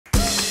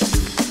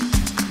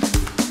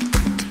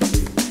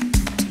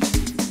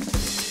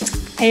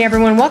Hey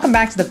everyone, welcome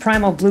back to the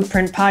Primal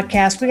Blueprint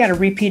podcast. We got a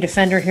repeat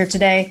offender here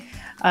today.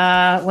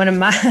 One of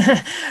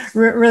my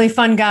really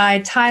fun guy,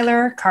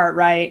 Tyler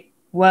Cartwright,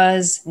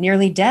 was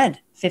nearly dead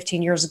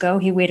 15 years ago.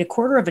 He weighed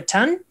 1/4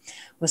 ton,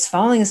 was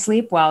falling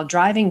asleep while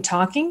driving,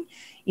 talking,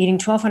 eating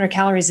 1,200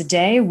 calories a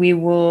day. We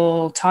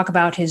will talk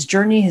about his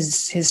journey,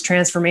 his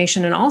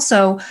transformation, and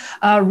also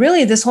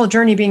really this whole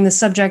journey being the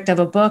subject of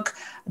a book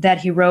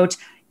that he wrote.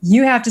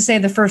 You have to say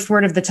the first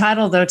word of the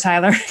title though,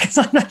 Tyler, because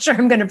I'm not sure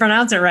I'm going to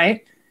pronounce it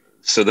right.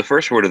 So the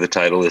first word of the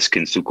title is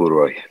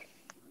Kintsukuroi.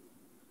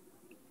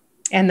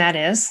 And that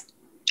is?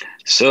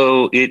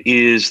 So it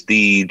is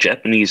the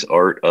Japanese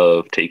art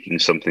of taking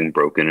something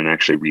broken and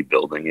actually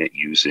rebuilding it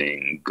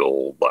using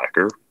gold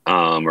lacquer,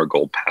 or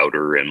gold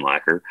powder and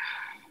lacquer.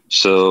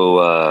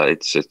 So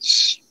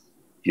it's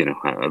you know,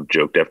 I've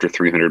joked, after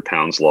 300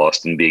 pounds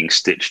lost and being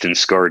stitched and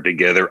scarred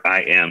together,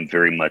 I am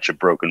very much a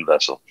broken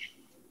vessel.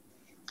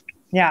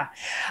 Yeah.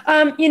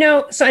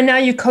 So and now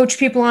you coach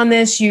people on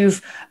this. You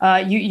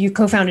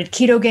co-founded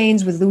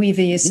Ketogains with Luis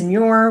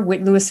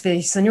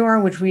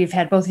Villaseñor, which we've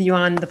had both of you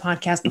on the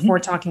podcast before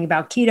talking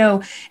about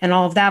keto and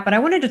all of that. But I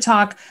wanted to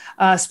talk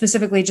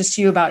specifically just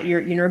to you about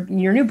your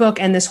new book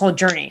and this whole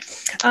journey.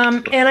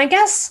 And I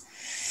guess,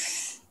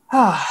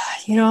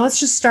 let's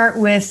just start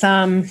with,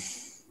 all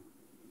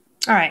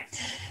right.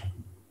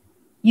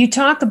 You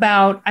talk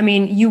about,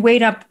 you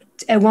weighed up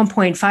at one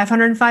point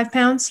 505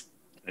 pounds.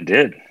 I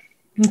did.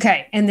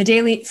 Okay. And the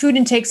daily food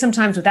intake,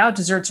 sometimes without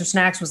desserts or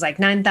snacks, was like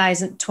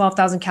 9,000,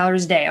 12,000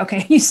 calories a day.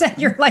 Okay. You said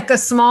you're like a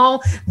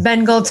small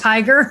Bengal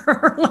tiger,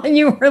 or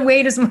you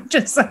weighed as much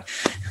as.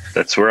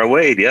 That's where I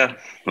weighed. Yeah.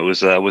 It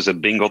was a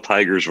Bengal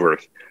tiger's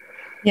worth.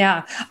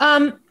 Yeah.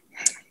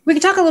 We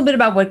can talk a little bit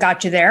about what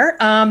got you there.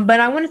 But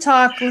I want to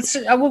talk,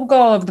 we'll go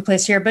all over the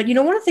place here. But,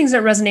 one of the things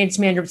that resonated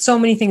to me, and so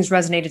many things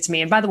resonated to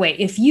me. And by the way,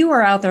 if you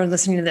are out there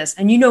listening to this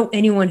and you know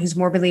anyone who's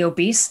morbidly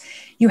obese,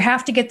 you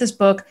have to get this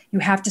book. You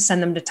have to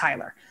send them to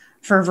Tyler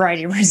for a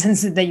variety of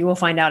reasons that you will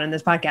find out in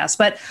this podcast.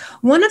 But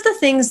one of the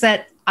things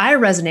that I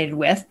resonated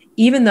with,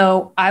 even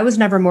though I was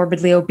never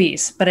morbidly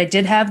obese, but I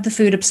did have the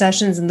food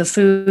obsessions and the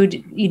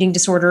food eating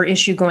disorder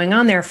issue going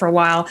on there for a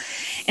while.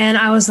 And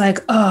I was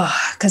like,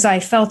 because I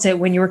felt it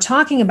when you were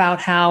talking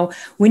about how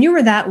when you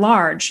were that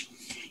large,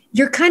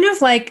 you're kind of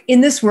like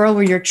in this world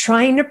where you're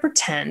trying to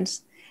pretend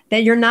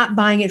that you're not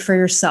buying it for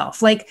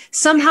yourself. Like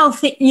somehow,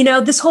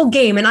 this whole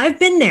game. And I've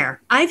been there.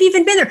 I've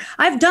even been there.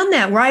 I've done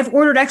that where I've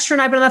ordered extra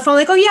and I've been on the phone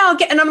like, oh yeah, I'll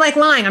get, and I'm like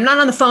lying. I'm not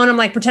on the phone. I'm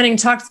like pretending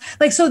to talk,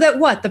 like, so that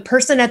what? The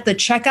person at the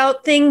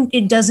checkout thing,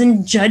 it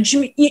doesn't judge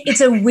me. It's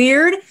a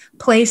weird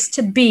place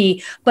to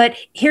be. But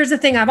here's the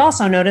thing I've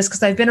also noticed,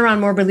 because I've been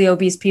around morbidly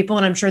obese people,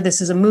 and I'm sure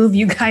this is a move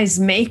you guys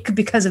make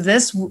because of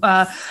this,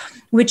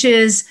 which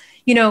is,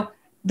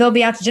 they'll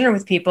be out to dinner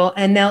with people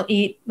and they'll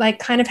eat like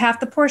kind of half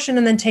the portion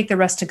and then take the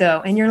rest to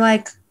go. And you're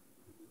like,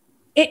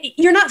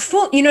 you're not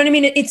full. You know what I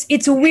mean?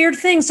 It's a weird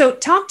thing. So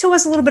talk to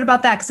us a little bit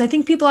about that. Cause I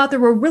think people out there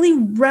will really,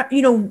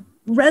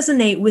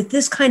 resonate with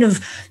this kind of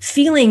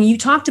feeling. You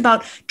talked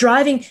about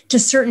driving to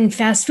certain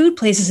fast food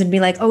places and be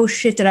like, oh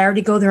shit, did I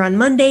already go there on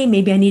Monday?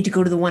 Maybe I need to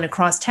go to the one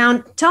across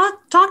town.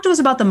 Talk to us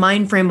about the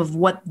mind frame of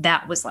what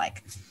that was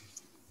like.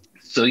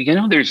 So,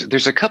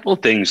 there's a couple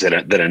of things that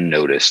I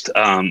noticed,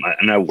 and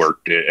I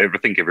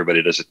think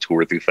everybody does a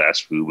tour through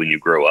fast food when you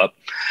grow up,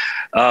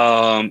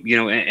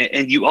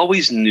 and you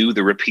always knew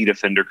the repeat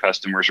offender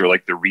customers are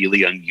like the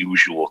really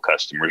unusual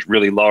customers,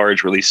 really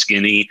large, really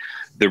skinny,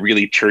 the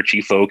really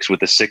churchy folks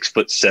with a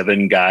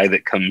 6'7" guy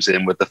that comes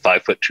in with a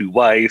 5'2"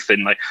 wife.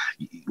 And like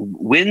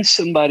when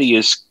somebody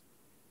is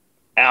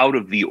out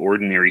of the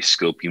ordinary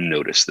scope, you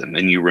notice them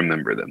and you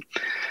remember them.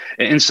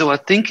 And so I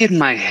think in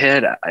my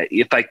head,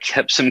 if I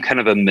kept some kind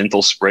of a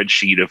mental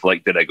spreadsheet of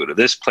like, did I go to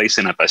this place?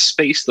 And if I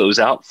spaced those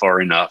out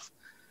far enough,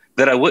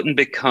 that I wouldn't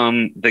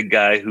become the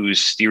guy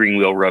whose steering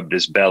wheel rubbed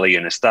his belly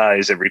and his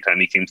thighs every time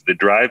he came to the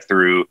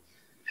drive-through,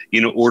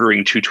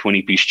 ordering 2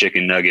 20-piece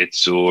chicken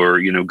nuggets,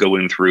 or,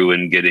 going through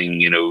and getting,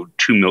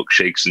 2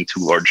 milkshakes and 2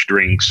 large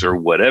drinks or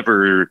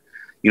whatever,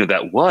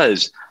 that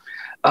was.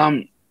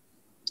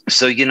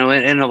 So,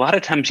 and a lot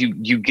of times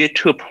you get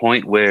to a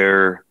point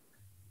where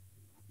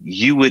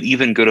you would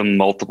even go to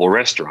multiple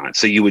restaurants.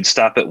 So you would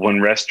stop at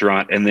one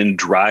restaurant and then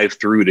drive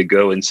through to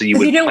go. And so you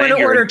didn't want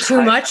to order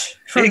too much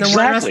from the one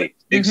restaurant.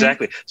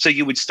 Exactly. So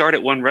you would start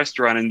at one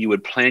restaurant and you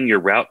would plan your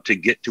route to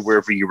get to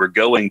wherever you were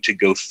going to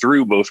go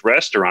through both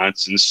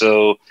restaurants. And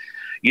so,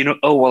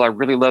 I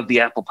really love the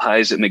apple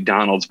pies at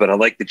McDonald's, but I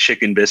like the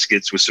chicken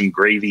biscuits with some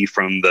gravy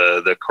from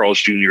the Carl's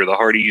Jr., the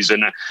Hardee's.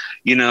 And,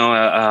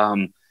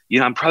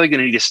 I'm probably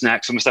going to need to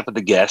snack some stuff at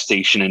the gas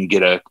station and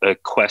get a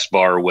Quest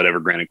bar or whatever.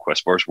 Granted,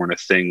 Quest bars weren't a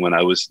thing when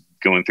I was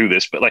going through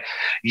this, but like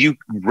you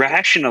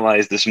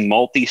rationalize this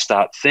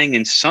multi-stop thing,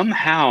 and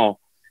somehow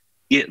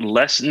it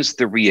lessens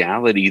the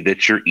reality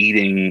that you're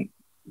eating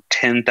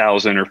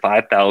 10,000 or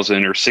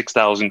 5,000 or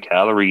 6,000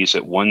 calories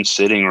at one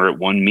sitting or at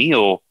one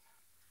meal,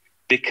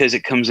 because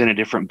it comes in a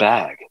different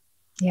bag.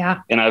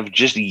 Yeah. And I've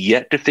just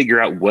yet to figure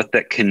out what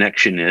that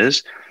connection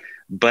is.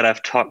 but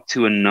I've talked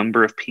to a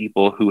number of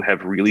people who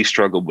have really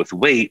struggled with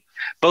weight,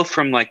 both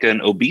from like an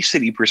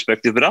obesity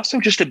perspective, but also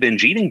just a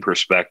binge eating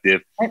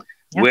perspective,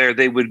 where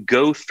they would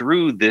go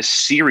through this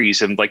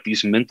series of like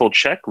these mental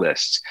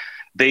checklists.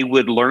 They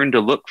would learn to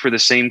look for the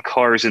same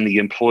cars in the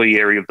employee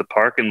area of the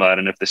parking lot.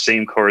 And if the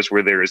same cars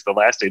were there as the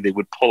last day, they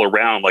would pull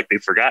around like they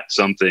forgot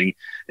something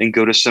and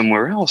go to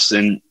somewhere else.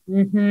 And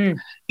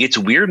it's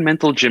weird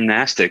mental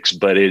gymnastics,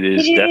 but it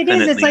is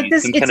definitely it's like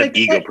this, some kind of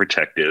ego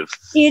protective.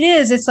 It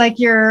is. It's like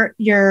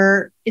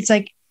it's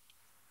like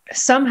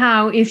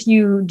somehow if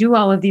you do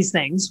all of these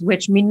things,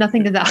 which mean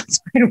nothing to the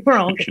outside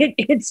world,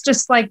 it's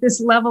just like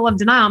this level of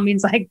denial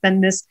means like,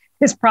 then this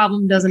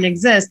problem doesn't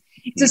exist.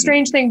 It's a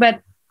strange thing, but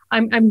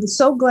I'm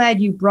so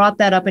glad you brought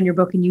that up in your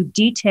book and you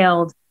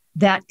detailed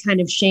that kind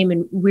of shame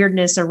and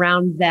weirdness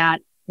around that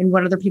and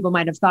what other people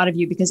might have thought of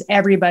you, because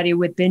everybody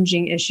with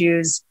binging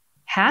issues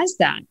has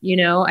that, you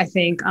know, I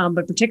think,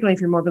 but particularly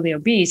if you're morbidly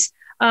obese.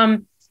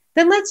 Then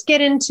let's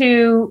get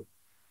into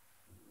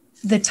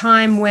the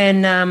time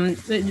when a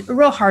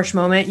real harsh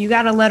moment, you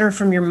got a letter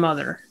from your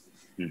mother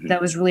that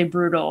was really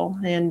brutal.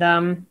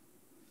 And,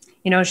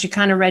 you know, she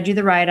kind of read you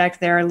the riot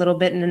act there a little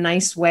bit in a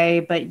nice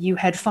way, but you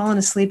had fallen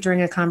asleep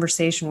during a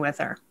conversation with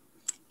her.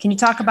 Can you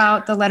talk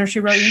about the letter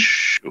she wrote you?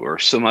 Sure.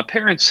 So my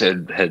parents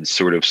had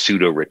sort of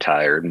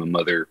pseudo-retired. My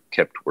mother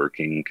kept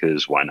working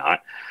because why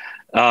not?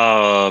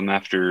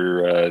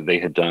 After they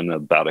had done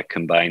about a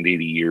combined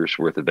 80 years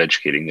worth of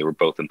educating, they were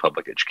both in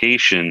public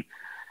education.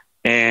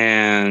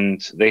 And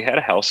they had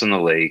a house on the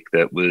lake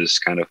that was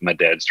kind of my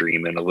dad's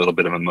dream and a little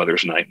bit of my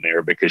mother's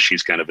nightmare, because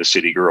she's kind of a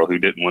city girl who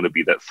didn't want to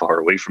be that far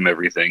away from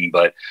everything.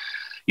 But,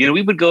 you know,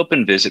 we would go up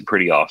and visit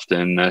pretty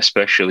often,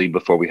 especially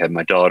before we had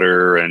my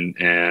daughter. And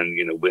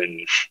you know,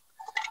 when,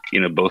 you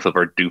know, both of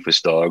our doofus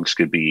dogs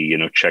could be, you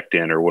know, checked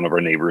in, or one of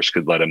our neighbors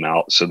could let them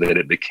out so that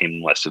it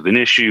became less of an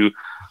issue.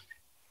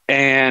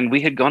 And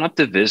we had gone up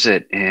to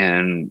visit,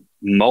 and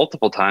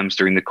multiple times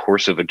during the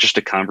course of just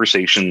a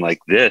conversation like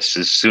this,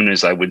 as soon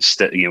as I would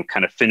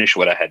kind of finish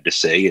what I had to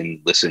say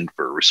and listen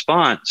for a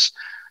response,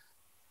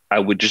 I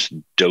would just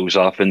doze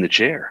off in the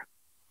chair.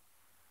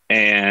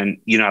 And,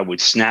 you know, I would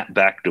snap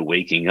back to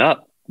waking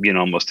up, you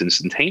know, almost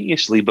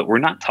instantaneously. But we're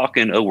not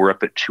talking, oh, we're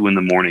up at 2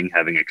 a.m.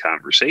 having a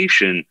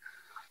conversation.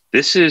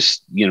 This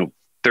is, you know,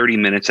 30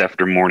 minutes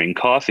after morning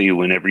coffee,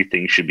 when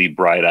everything should be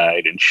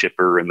bright-eyed and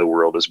chipper and the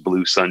world is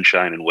blue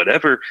sunshine and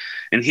whatever.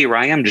 And here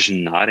I am just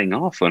nodding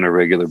off on a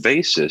regular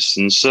basis.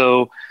 And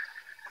so,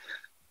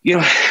 you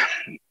know,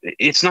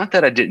 it's not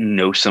that I didn't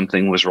know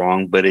something was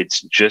wrong, but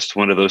it's just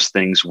one of those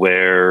things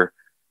where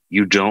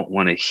you don't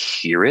want to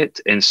hear it.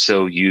 And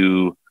so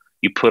you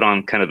put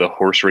on kind of the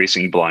horse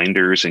racing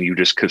blinders, and you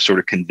just sort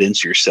of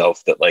convince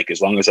yourself that, like,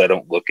 as long as I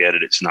don't look at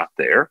it, it's not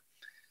there.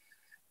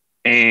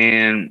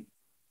 And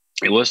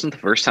it wasn't the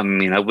first time. I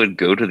mean, I would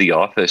go to the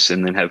office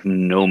and then have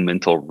no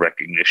mental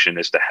recognition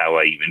as to how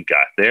I even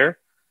got there.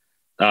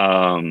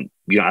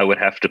 You know, I would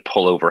have to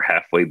pull over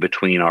halfway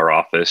between our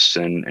office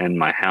and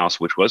my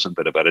house, which wasn't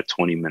but about a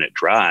 20-minute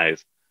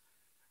drive,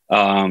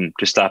 to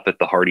stop at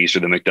the Hardee's or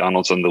the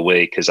McDonald's on the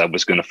way, because I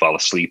was going to fall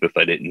asleep if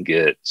I didn't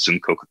get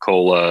some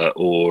Coca-Cola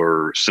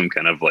or some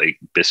kind of like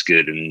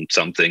biscuit and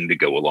something to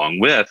go along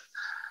with.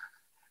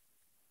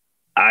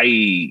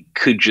 I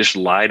could just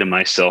lie to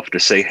myself to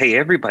say, hey,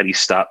 everybody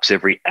stops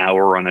every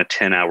hour on a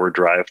 10-hour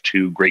drive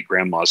to great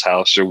grandma's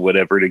house or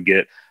whatever to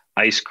get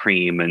ice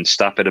cream and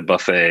stop at a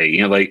buffet.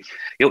 You know, like,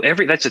 you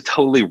know, that's a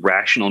totally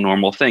rational,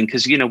 normal thing,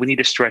 because, you know, we need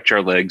to stretch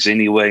our legs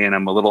anyway, and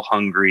I'm a little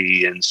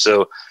hungry. And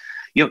so,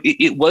 you know,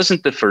 it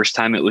wasn't the first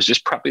time. It was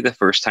just probably the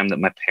first time that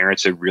my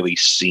parents had really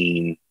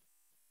seen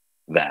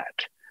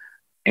that.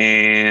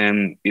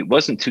 And it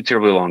wasn't too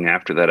terribly long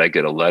after that I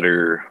get a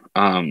letter.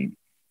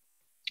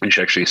 And she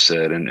actually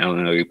said, and I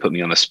don't know, you put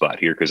me on the spot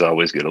here because I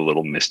always get a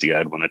little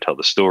misty-eyed when I tell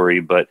the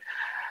story, but,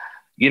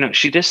 you know,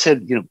 she just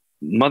said, you know,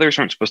 mothers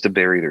aren't supposed to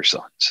bury their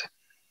sons.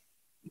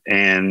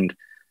 And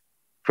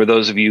for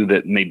those of you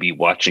that may be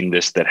watching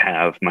this that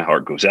have, my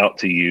heart goes out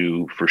to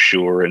you for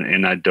sure.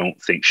 And I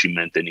don't think she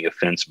meant any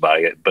offense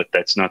by it, but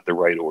that's not the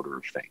right order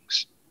of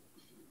things.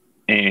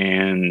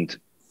 And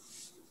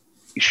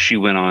she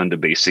went on to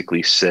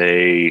basically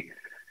say,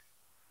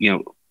 you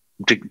know,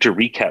 to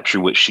recapture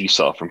what she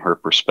saw from her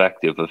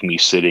perspective of me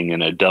sitting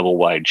in a double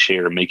wide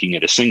chair, making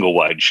it a single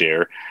wide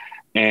chair,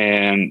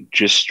 and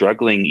just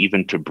struggling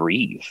even to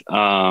breathe.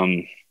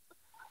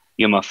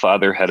 You know, my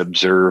father had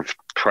observed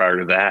prior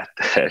to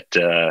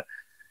that,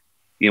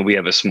 you know, we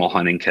have a small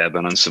hunting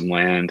cabin on some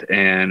land,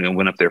 and I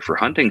went up there for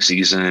hunting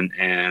season.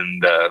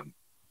 And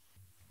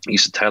he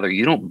said, Tyler,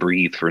 you don't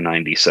breathe for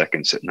 90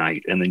 seconds at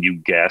night, and then you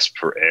gasp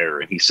for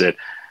air. And he said,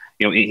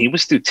 you know, he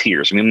was through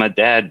tears. I mean, my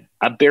dad,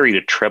 I buried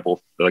a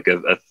treble, like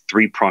a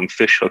 3-pronged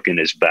fish hook in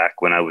his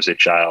back when I was a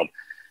child.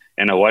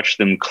 And I watched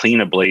them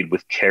clean a blade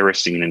with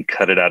kerosene and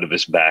cut it out of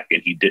his back,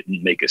 and he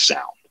didn't make a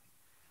sound.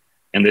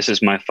 And this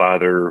is my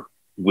father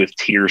with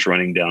tears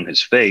running down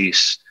his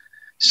face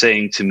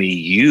saying to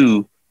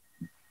me,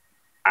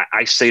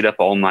 I stayed up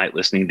all night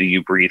listening to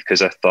you breathe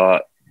because I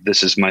thought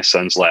this is my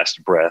son's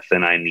last breath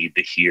and I need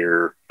to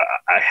hear,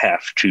 I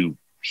have to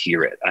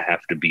hear it. I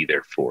have to be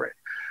there for it.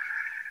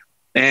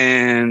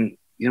 And,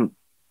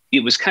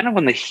 it was kind of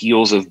on the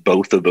heels of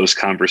both of those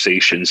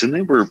conversations, and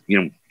they were,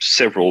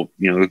 several,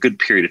 a good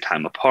period of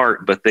time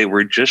apart, but they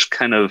were just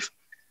kind of,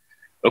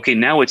 okay,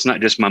 now it's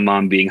not just my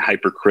mom being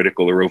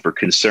hypercritical or over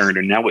concerned,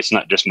 and now it's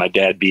not just my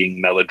dad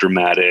being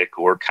melodramatic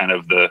or kind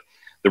of the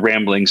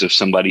ramblings of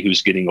somebody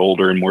who's getting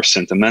older and more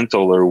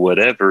sentimental or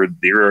whatever.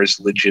 There is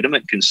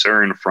legitimate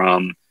concern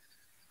from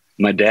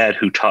my dad,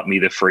 who taught me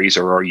the phrase,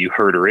 or are you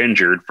hurt or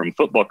injured, from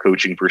football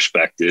coaching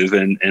perspective,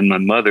 and my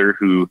mother,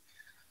 who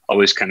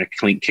always kind of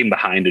came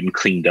behind and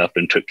cleaned up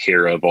and took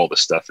care of all the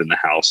stuff in the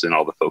house and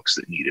all the folks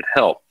that needed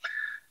help.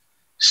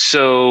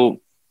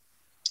 So,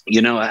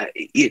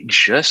 it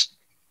just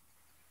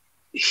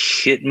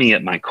hit me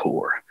at my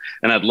core.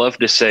 And I'd love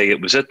to say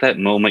it was at that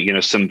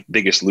moment, some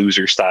Biggest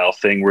Loser style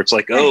thing where it's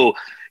like, oh,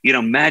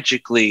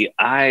 magically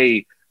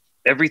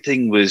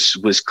everything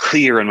was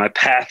clear and my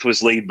path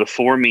was laid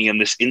before me,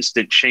 and this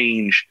instant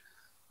change,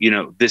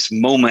 this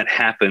moment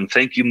happened.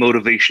 Thank you,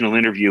 motivational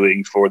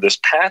interviewing, for this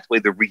pathway.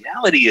 The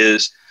reality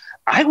is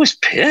I was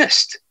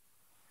pissed.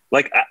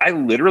 Like I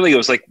literally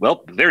was like,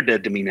 well, they're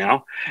dead to me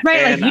now. Right.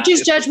 And like, you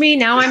just judged me.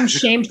 Now I'm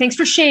shamed. Thanks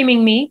for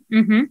shaming me.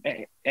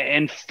 Mm-hmm.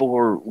 And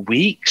for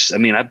weeks,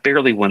 I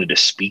barely wanted to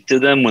speak to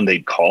them. When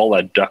they'd call,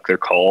 I'd duck their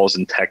calls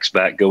and text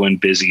back going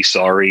busy,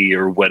 sorry,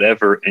 or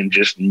whatever, and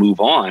just move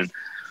on.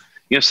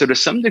 So to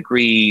some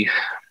degree,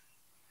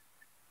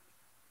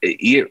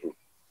 it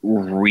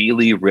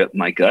really ripped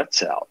my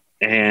guts out,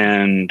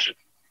 and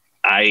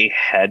I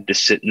had to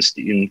sit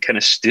and kind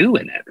of stew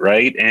in it.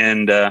 Right.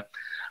 And,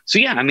 so,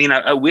 yeah,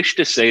 I wish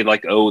to say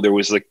like, oh, there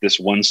was like this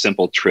one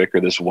simple trick or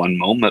this one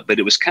moment, but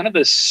it was kind of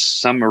a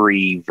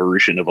summary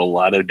version of a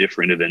lot of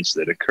different events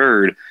that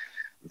occurred.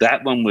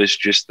 That one was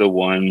just the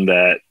one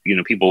that,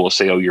 people will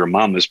say, oh, you're a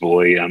mama's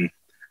boy.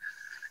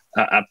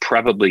 I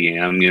probably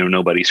am.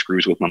 Nobody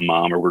screws with my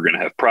mom or we're going to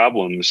have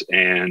problems.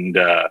 And,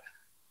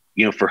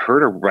 for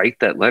her to write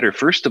that letter,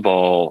 first of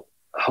all,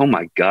 oh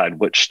my God,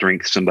 what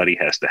strength somebody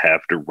has to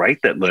have to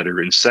write that letter.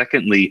 And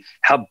secondly,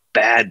 how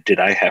bad did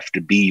I have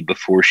to be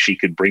before she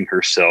could bring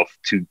herself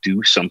to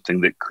do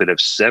something that could have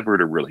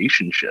severed a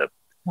relationship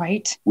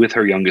with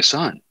her youngest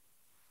son?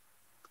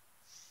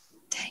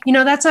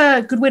 That's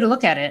a good way to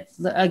look at it.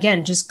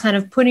 Again, just kind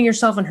of putting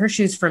yourself in her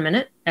shoes for a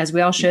minute, as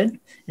we all should,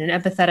 and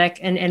empathetic,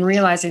 and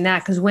realizing that,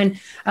 because when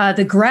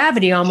the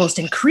gravity almost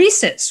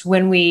increases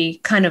when we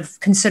kind of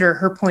consider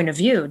her point of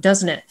view,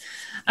 doesn't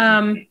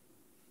it?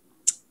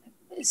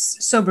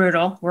 So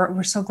brutal.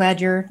 We're so glad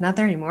you're not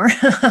there anymore.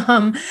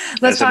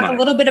 Let's talk a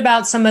little bit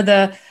about some of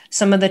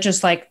the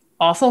just like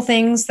awful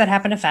things that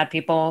happen to fat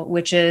people,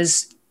 which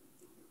is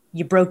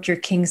you broke your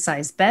king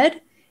size bed.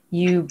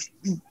 You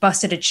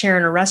busted a chair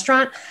in a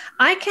restaurant.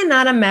 I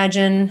cannot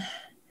imagine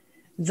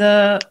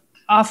the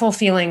awful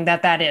feeling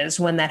that is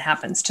when that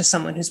happens to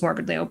someone who's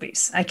morbidly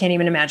obese. I can't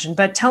even imagine.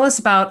 But tell us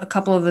about a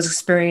couple of those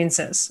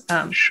experiences.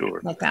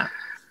 Sure. Like that.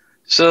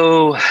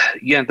 So,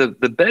 yeah, the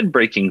bed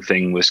breaking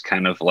thing was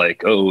kind of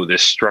like, oh,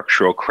 this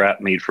structural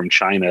crap made from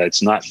China.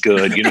 It's not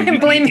good. You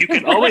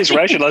can always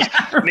rationalize.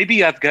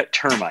 Maybe I've got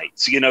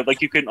termites.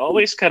 Like you can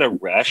always kind of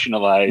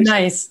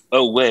rationalize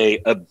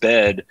away a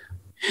bed,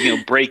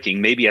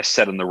 breaking. Maybe I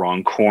sat in the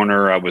wrong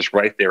corner. I was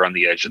right there on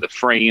the edge of the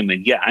frame.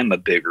 And yeah, I'm a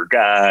bigger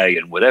guy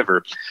and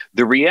whatever.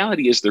 The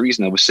reality is the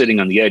reason I was sitting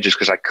on the edge is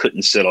because I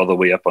couldn't sit all the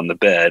way up on the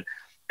bed.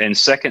 And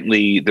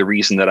secondly, the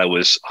reason that I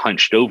was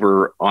hunched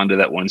over onto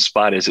that one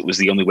spot is it was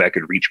the only way I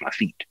could reach my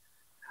feet.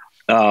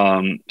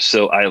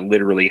 So I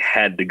literally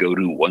had to go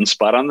to one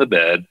spot on the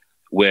bed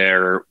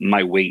where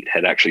my weight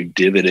had actually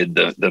divoted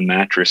the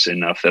mattress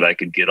enough that I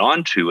could get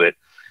onto it.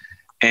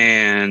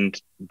 And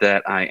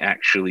that I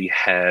actually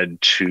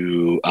had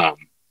to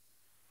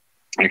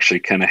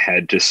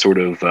sort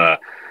of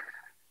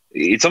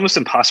it's almost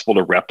impossible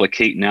to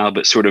replicate now,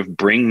 but sort of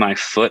bring my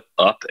foot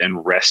up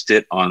and rest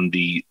it on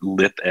the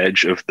lip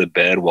edge of the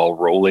bed while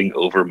rolling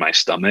over my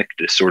stomach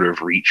to sort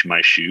of reach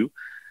my shoe.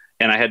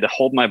 And I had to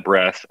hold my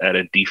breath at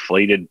a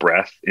deflated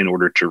breath in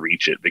order to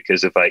reach it,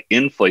 because if I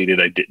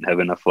inflated, I didn't have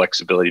enough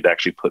flexibility to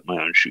actually put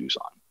my own shoes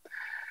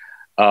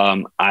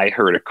on. I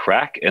heard a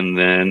crack, and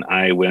then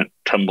I went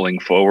tumbling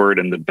forward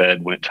and the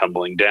bed went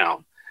tumbling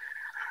down.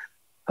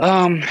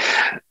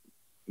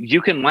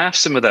 You can laugh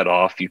some of that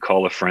off. You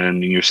call a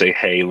friend and you say,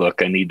 hey,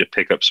 look, I need to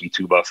pick up some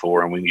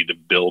 2x4 and we need to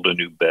build a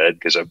new bed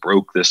because I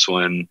broke this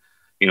one,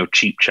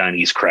 cheap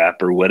Chinese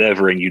crap or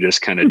whatever. And you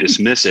just kind of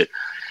dismiss it.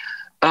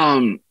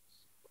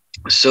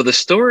 So the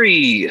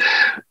story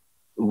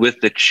with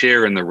the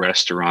chair in the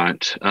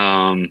restaurant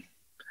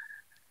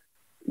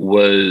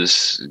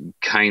was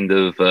kind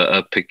of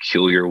a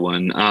peculiar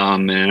one.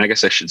 And I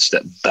guess I should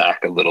step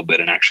back a little bit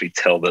and actually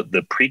tell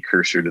the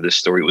precursor to this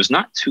story. It was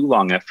not too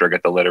long after I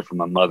got the letter from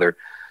my mother.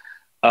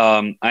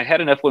 I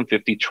had an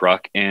F-150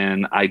 truck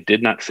and I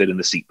did not fit in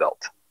the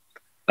seatbelt.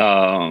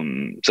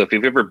 So if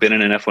you've ever been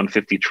in an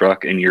F-150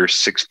 truck and you're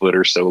 6 foot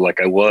or so,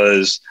 like I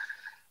was,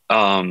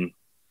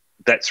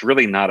 that's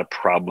really not a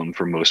problem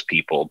for most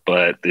people,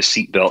 but the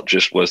seatbelt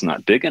just was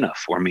not big enough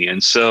for me.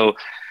 And so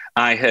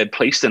I had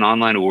placed an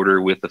online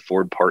order with the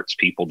Ford parts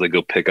people to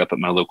go pick up at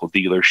my local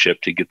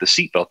dealership to get the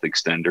seatbelt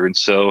extender. And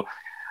so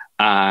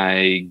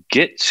I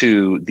get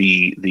to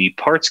the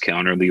parts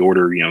counter, the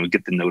order,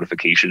 get the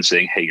notification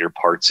saying, hey, your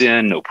part's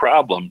in, no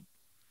problem.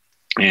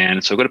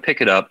 And so I go to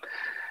pick it up,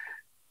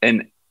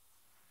 and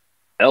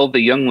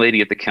the young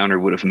lady at the counter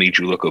would have made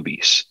you look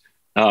obese.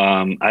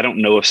 I don't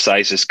know if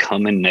sizes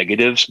come in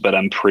negatives, but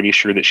I'm pretty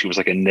sure that she was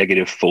like a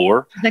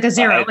 -4. Like a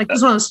 0, like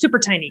this one was super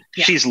tiny.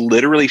 Yeah.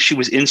 She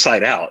was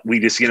inside out. We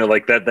just,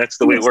 like that's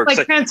the way it works.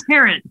 Like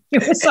transparent.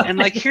 And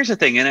like, here's the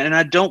thing. And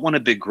I don't want to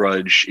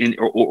begrudge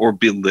or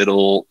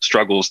belittle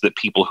struggles that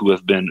people who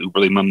have been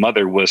uberly. My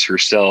mother was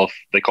herself,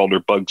 they called her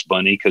Bugs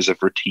Bunny because of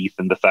her teeth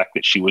and the fact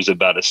that she was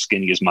about as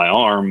skinny as my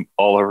arm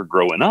all of her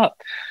growing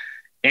up.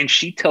 And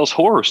she tells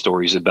horror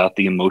stories about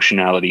the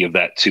emotionality of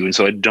that too. And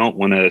so I don't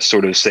want to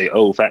sort of say,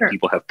 oh, fat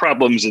people have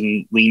problems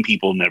and lean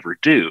people never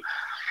do.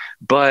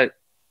 But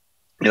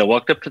I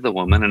walked up to the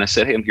woman and I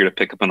said, hey, I'm here to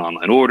pick up an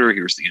online order.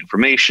 Here's the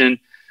information.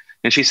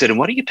 And she said, and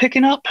what are you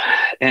picking up?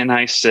 And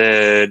I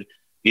said,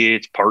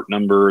 it's part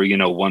number,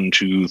 1,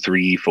 2,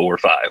 3, 4,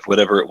 5,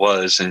 whatever it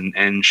was.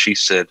 And she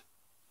said,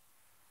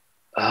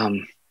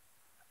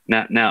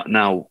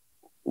 now,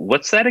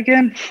 what's that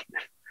again?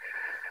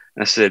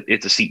 I said,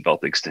 it's a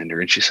seatbelt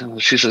extender. And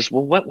she says,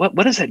 well,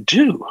 what does that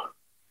do?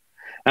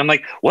 I'm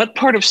like, what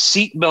part of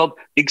seatbelt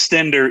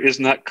extender is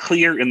not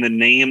clear in the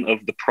name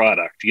of the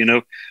product?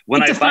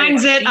 When I buy a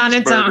cheeseburger, on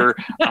its own.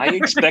 I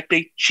expect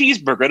a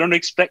cheeseburger. I don't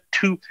expect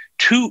two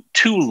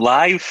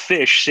live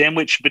fish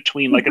sandwiched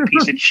between like a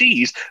piece of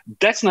cheese.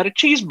 That's not a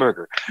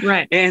cheeseburger.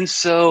 Right. And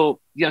so,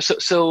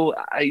 so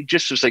I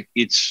just was like,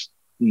 it's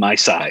my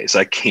size.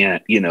 I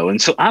can't, and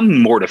so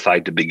I'm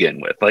mortified to begin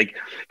with. Like,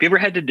 have you ever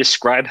had to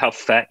describe how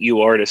fat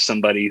you are to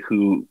somebody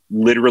who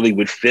literally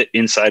would fit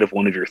inside of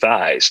one of your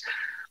thighs?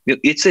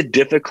 It's a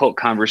difficult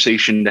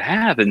conversation to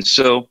have. And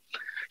so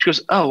she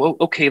goes, oh,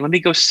 okay, let me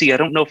go see. I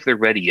don't know if they're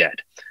ready yet.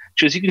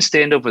 She goes, you can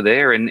stand over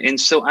there. And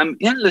so I'm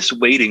in this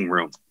waiting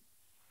room.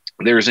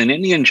 There's an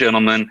Indian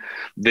gentleman.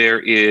 There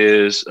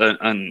is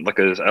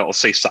I'll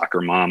say soccer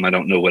mom. I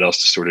don't know what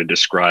else to sort of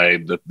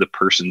describe the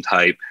person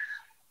type.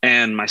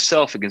 And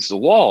myself against the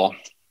wall.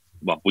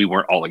 Well, we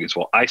weren't all against the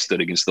wall. I stood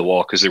against the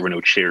wall because there were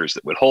no chairs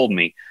that would hold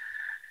me.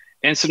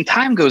 And some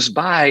time goes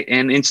by,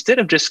 and instead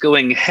of just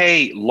going,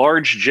 hey,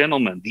 large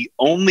gentleman, the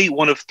only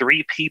one of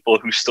 3 people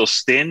who's still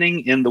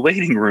standing in the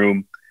waiting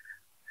room,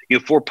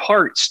 for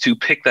parts to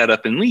pick that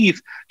up and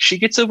leave, she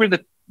gets over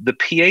the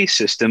PA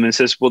system and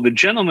says, well, the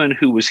gentleman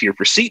who was here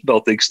for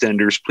seatbelt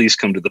extenders, please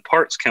come to the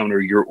parts counter.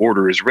 Your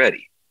order is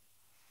ready.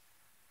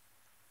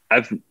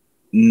 I've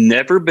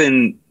never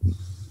been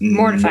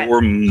more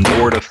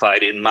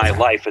mortified in my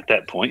life at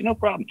that point. No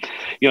problem.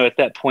 At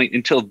that point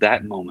until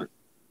that moment.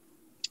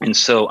 And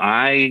so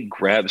I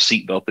grabbed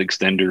seatbelt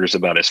extenders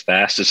about as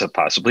fast as I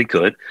possibly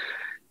could.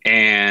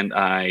 And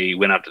I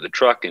went out to the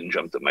truck and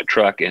jumped in my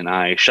truck and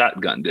I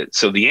shotgunned it.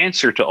 So the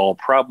answer to all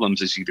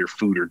problems is either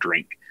food or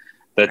drink.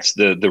 That's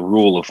the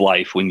rule of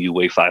life when you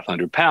weigh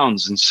 500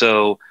 pounds. And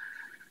so,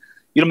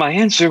 my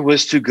answer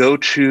was to go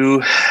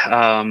to,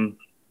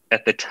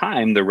 at the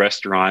time, the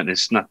restaurant,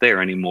 it's not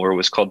there anymore. It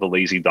was called the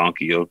Lazy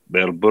Donkey, El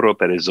Burro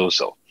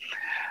Perezoso.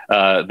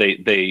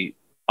 They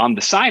on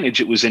the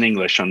signage, it was in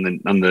English. On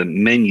the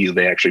menu,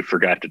 they actually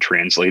forgot to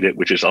translate it,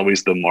 which is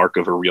always the mark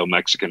of a real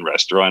Mexican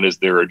restaurant, is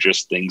there are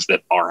just things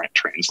that aren't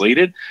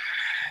translated.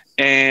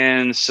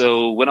 And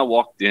so when I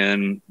walked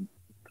in,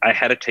 I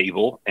had a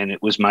table, and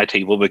it was my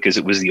table because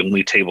it was the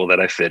only table that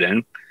I fit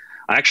in.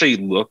 I actually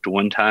looked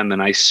one time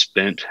and I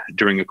spent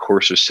during a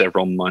course of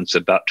several months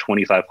about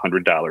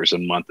 $2,500 a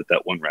month at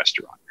that one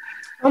restaurant.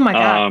 Oh my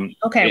God.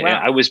 Okay.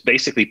 Wow. I was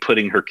basically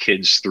putting her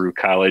kids through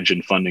college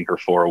and funding her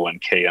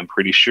 401k, I'm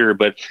pretty sure.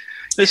 But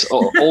this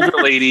older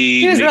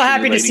lady, she was real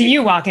happy to see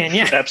you walk in.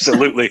 Yeah,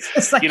 absolutely.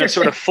 Like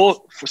sort of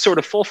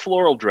full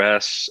floral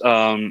dress.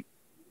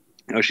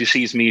 She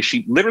sees me.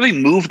 She literally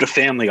moved a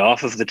family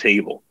off of the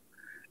table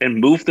and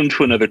moved them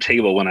to another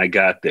table when I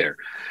got there.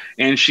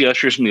 And she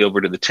ushers me over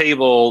to the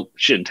table.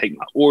 She didn't take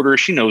my order.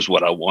 She knows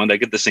what I want. I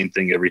get the same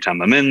thing every time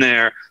I'm in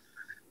there.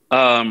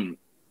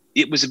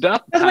 It was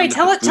about. By the way,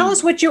 tell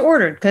us what you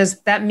ordered, because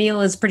that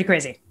meal is pretty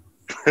crazy.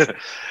 2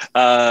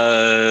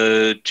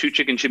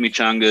 chicken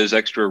chimichangas,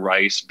 extra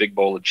rice, big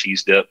bowl of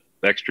cheese dip,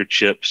 extra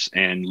chips,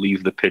 and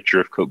leave the pitcher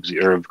of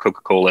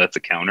Coca-Cola at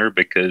the counter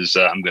because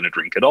I'm going to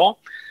drink it all.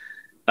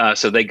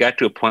 So they got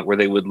to a point where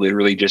they would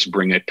literally just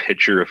bring a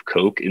pitcher of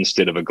Coke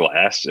instead of a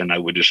glass, and I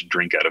would just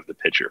drink out of the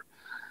pitcher.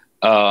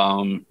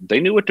 They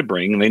knew what to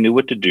bring. They knew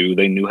what to do.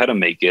 They knew how to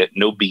make it.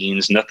 No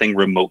beans, nothing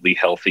remotely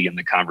healthy in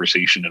the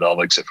conversation at all,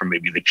 except for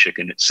maybe the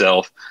chicken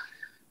itself.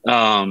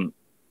 And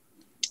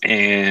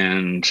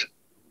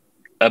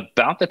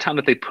about the time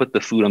that they put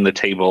the food on the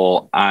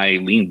table, I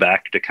leaned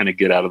back to kind of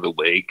get out of the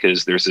way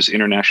because there's this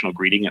international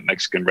greeting at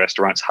Mexican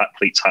restaurants, hot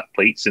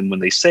plates. And when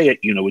they say it,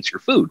 it's your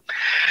food.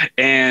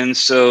 And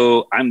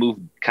so I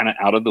moved kind of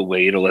out of the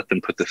way to let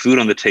them put the food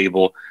on the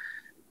table.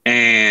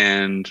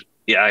 And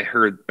yeah, I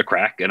heard a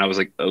crack and I was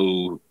like,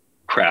 oh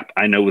crap,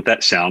 I know what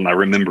that sound. I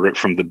remember it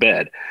from the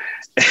bed.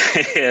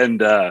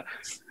 And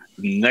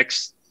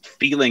next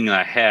feeling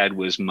I had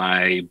was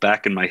my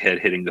back and my head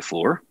hitting the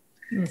floor.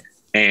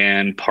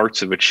 And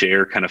parts of a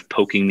chair kind of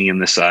poking me in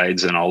the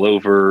sides and all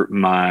over.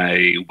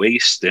 My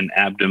waist and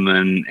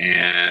abdomen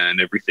and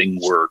everything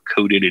were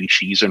coated in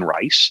cheese and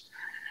rice.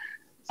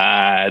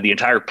 The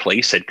entire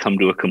place had come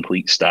to a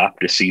complete stop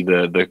to see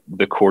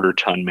the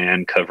quarter-ton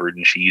man covered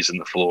in cheese in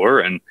the floor.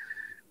 And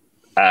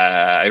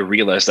I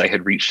realized I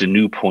had reached a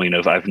new point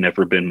of I've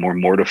never been more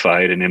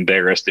mortified and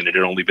embarrassed, and it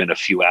had only been a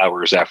few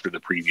hours after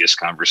the previous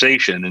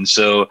conversation. And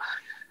so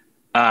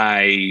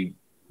I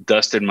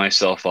dusted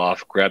myself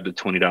off, grabbed a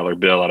 $20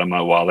 bill out of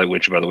my wallet,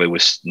 which, by the way,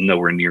 was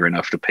nowhere near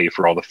enough to pay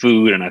for all the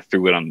food, and I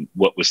threw it on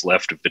what was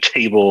left of the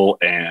table,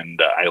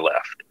 and I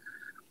left.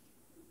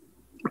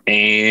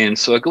 And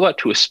so I go out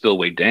to a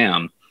spillway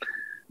dam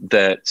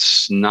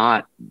that's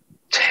not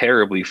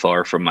terribly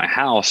far from my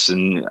house,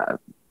 and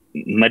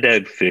my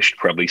dad fished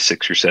probably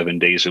 6 or 7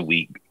 days a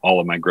week all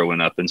of my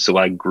growing up, and so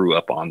I grew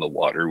up on the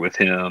water with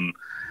him.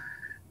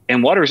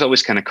 And water has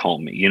always kind of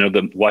calmed me,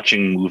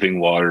 watching moving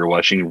water,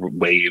 watching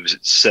waves.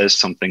 It says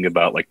something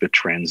about like the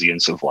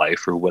transience of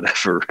life or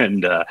whatever.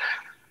 And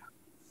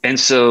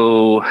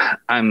so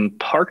I'm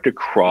parked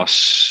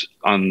across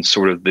on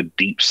sort of the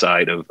deep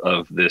side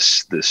of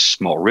this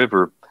small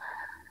river.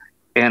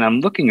 And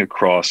I'm looking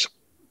across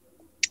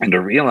and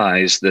to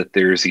realize that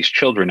there's these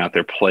children out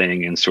there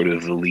playing in sort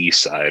of the lee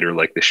side or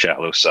like the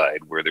shallow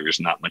side where there's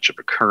not much of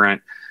a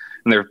current.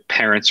 And their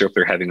parents are up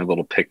there having a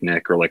little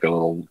picnic or like a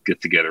little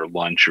get together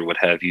lunch or what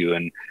have you.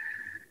 And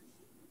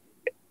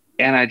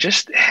I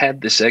just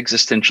had this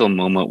existential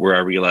moment where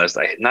I realized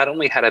not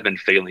only had I been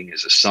failing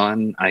as a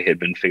son, I had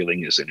been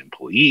failing as an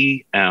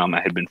employee.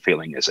 I had been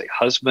failing as a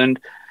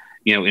husband.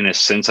 In a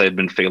sense, I had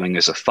been failing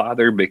as a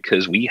father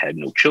because we had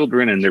no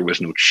children and there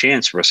was no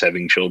chance for us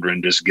having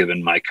children just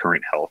given my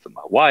current health and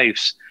my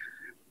wife's.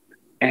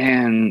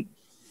 And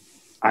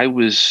I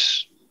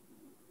was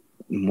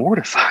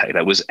mortified.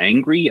 I was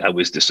angry. I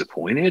was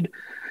disappointed.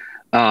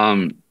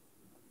 I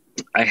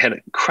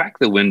had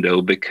cracked the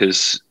window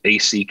because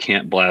AC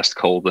can't blast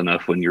cold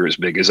enough when you're as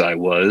big as I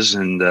was.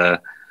 And so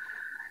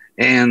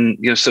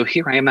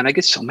here I am, and I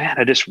get so mad.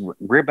 I just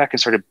reared back and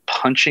started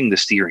punching the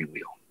steering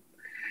wheel.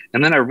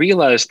 And then I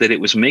realized that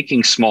it was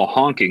making small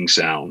honking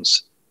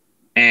sounds.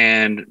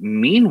 And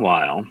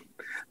meanwhile,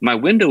 my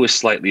window was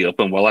slightly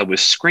open while I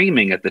was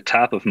screaming at the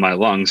top of my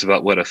lungs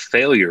about what a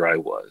failure I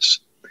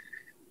was.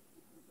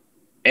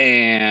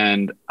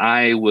 And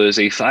I was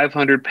a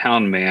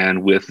 500-pound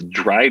man with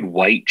dried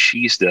white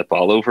cheese dip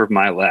all over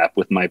my lap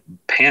with my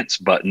pants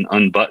button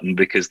unbuttoned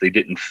because they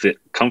didn't fit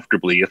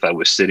comfortably if I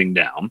was sitting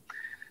down.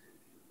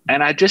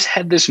 And I just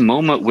had this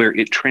moment where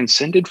it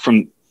transcended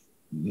from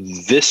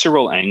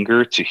visceral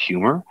anger to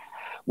humor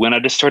when I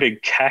just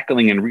started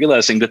cackling and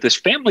realizing that this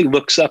family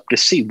looks up to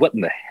see what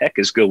in the heck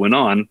is going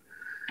on.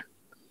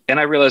 And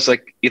I realized,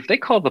 like, if they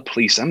call the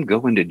police, I'm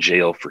going to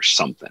jail for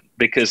something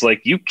because,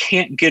 like, you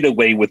can't get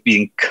away with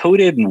being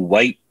coated in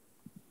white,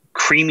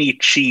 creamy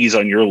cheese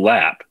on your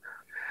lap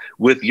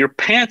with your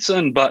pants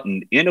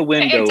unbuttoned in a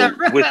window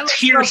with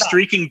tears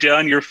streaking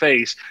down your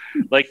face.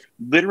 Like,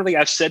 literally,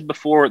 I've said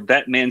before,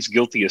 that man's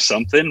guilty of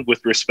something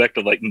with respect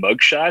to, like,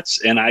 mugshots,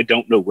 and I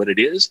don't know what it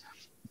is.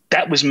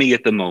 That was me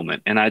at the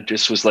moment. And I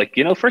just was like,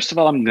 first of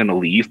all, I'm going to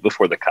leave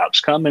before the cops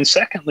come. And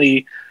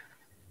secondly,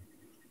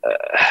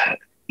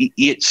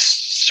 it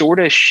sort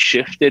of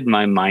shifted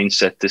my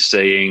mindset to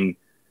saying,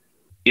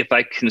 if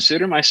I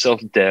consider myself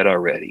dead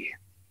already,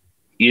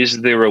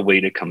 is there a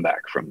way to come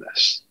back from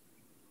this?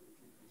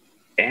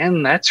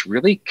 And that's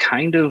really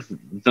kind of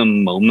the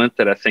moment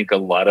that I think a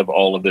lot of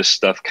all of this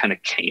stuff kind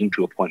of came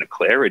to a point of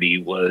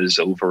clarity, was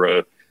over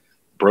a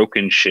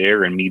broken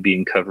chair and me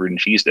being covered in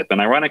cheese dip.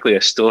 And ironically, I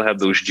still have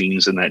those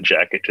jeans and that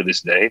jacket to this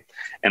day,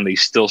 and they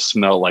still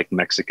smell like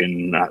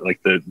Mexican, not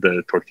like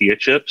the tortilla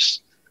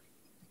chips.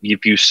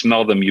 If you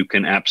smell them, you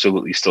can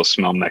absolutely still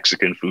smell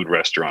Mexican food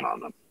restaurant on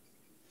them.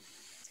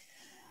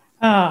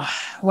 Oh,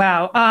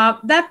 wow.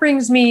 That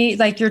brings me,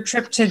 like, your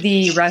trip to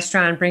the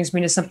restaurant brings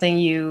me to something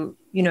you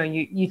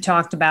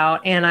talked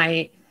about. And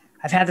I've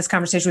had this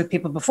conversation with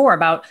people before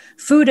about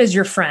food as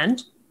your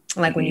friend.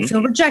 Like when you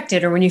feel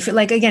rejected, or when you feel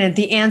like, again,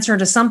 the answer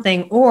to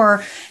something,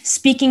 or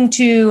speaking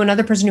to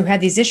another person who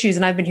had these issues.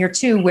 And I've been here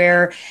too,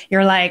 where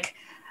you're like,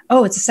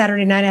 oh, it's a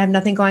Saturday night, I have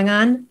nothing going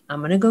on. I'm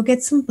going to go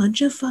get some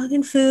bunch of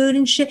fucking food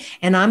and shit.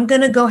 And I'm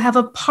going to go have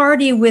a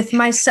party with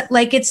myself.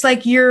 Like, it's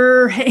like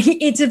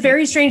it's a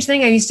very strange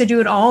thing. I used to do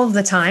it all of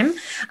the time.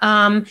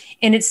 And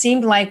it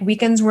seemed like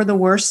weekends were the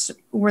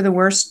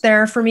worst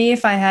there for me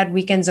if I had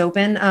weekends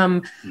open.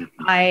 And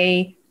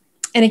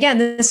again,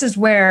 this is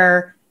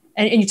where,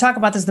 and you talk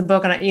about this in the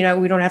book, and you know,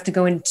 we don't have to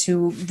go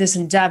into this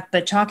in depth,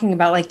 but talking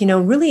about like, you know,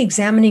 really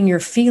examining your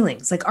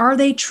feelings, like, are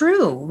they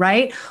true,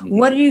 right?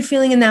 What are you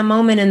feeling in that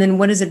moment? And then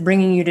what is it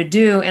bringing you to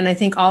do? And I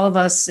think all of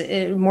us,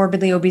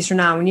 morbidly obese or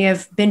not, when you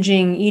have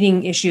binging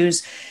eating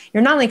issues,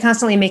 you're not only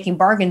constantly making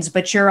bargains,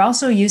 but you're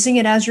also using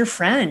it as your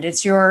friend.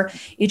 It's your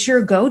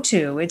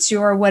go-to, it's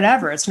your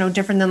whatever. It's no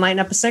different than lighting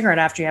up a cigarette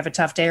after you have a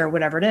tough day or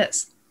whatever it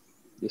is.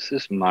 This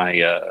is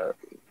my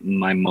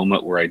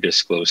moment where I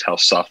disclose how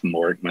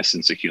sophomoric my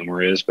sense of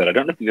humor is, but I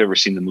don't know if you've ever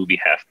seen the movie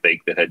Half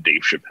Baked that had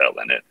Dave Chappelle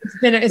in it.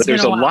 But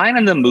there's a line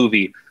in the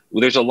movie.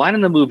 There's a line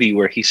in the movie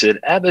where he said,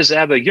 "Abba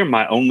Zaba, you're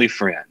my only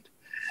friend,"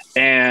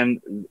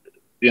 and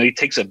you know, he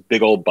takes a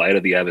big old bite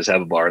of the Abba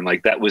Zaba bar, and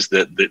like that was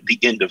the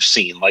end of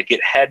scene. Like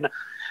it hadn't.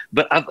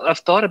 But I've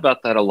thought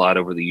about that a lot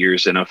over the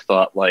years, and I've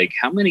thought like,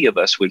 how many of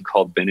us would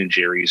call Ben and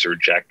Jerry's or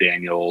Jack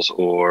Daniels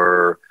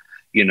or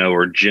you know,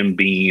 or Jim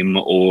Beam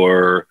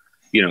or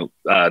you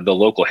know, the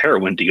local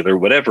heroin dealer,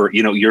 whatever,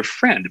 you know, your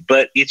friend.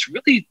 But it's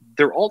really,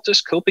 they're all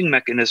just coping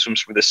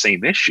mechanisms for the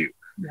same issue.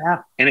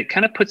 Yeah. And it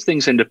kind of puts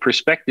things into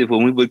perspective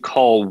when we would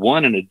call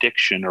one an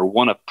addiction or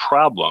one a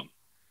problem.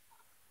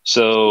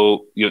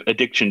 So, you know,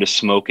 addiction to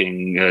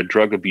smoking,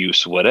 drug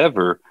abuse,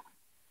 whatever.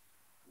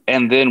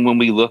 And then when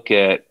we look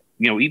at,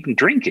 you know, even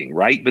drinking,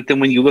 right? But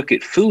then when you look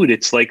at food,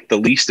 it's like the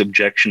least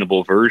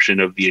objectionable version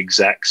of the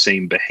exact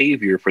same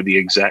behavior for the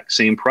exact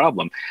same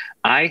problem.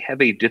 I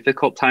have a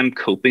difficult time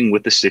coping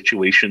with the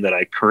situation that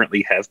I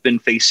currently have been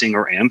facing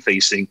or am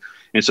facing.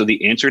 And so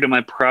the answer to my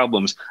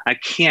problems, I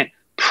can't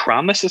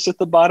promise it's at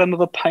the bottom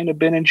of a pint of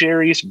Ben and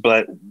Jerry's,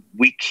 but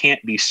we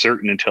can't be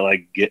certain until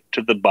I get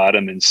to the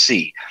bottom and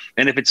see.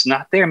 And if it's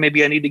not there,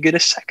 maybe I need to get a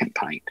second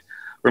pint,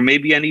 or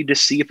maybe I need to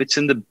see if it's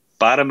in the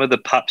bottom of the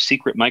Pop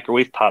Secret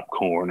microwave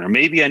popcorn, or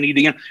maybe I need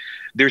to, you know,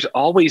 there's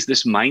always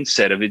this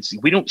mindset of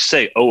we don't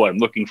say, oh, I'm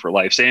looking for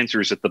life's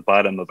answers at the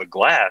bottom of a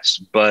glass,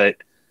 but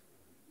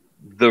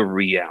the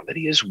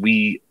reality is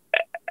we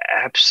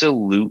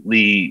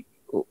absolutely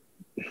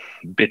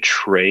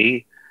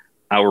betray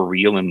our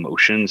real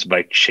emotions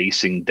by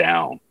chasing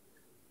down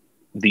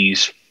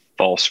these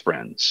false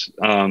friends.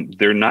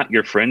 They're not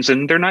your friends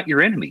and they're not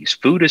your enemies.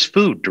 Food is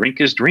food.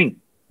 Drink is drink.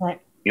 Right.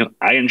 You know,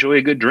 I enjoy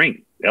a good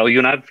drink. Elle, you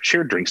and I've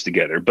shared drinks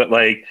together, but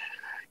like,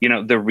 you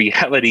know, the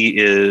reality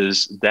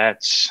is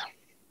that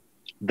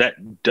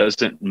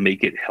doesn't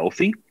make it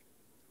healthy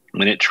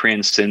when it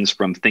transcends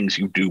from things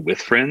you do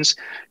with friends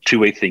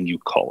to a thing you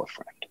call a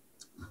friend.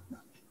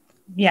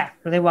 Yeah,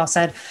 really well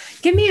said.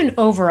 Give me an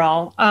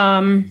overall,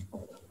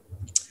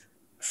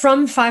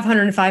 from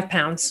 505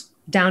 pounds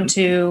down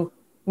to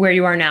where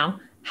you are now.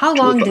 How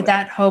long did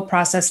that whole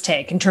process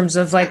take in terms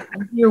of like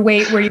your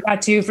weight, where you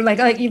got to for like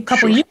a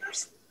couple of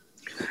years?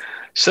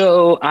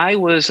 So I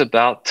was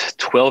about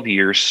 12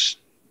 years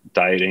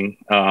dieting.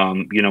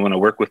 You know, when I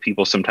work with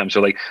people, sometimes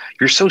they're like,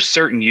 you're so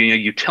certain, you know,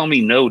 you tell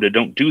me no to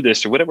don't do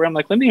this or whatever. I'm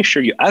like, let me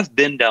assure you, I've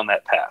been down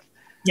that path.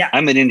 Yeah.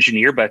 I'm an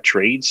engineer by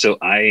trade. So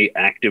I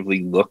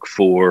actively look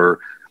for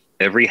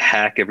every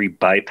hack, every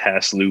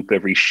bypass loop,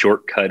 every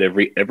shortcut,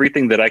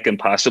 everything that I can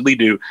possibly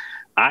do.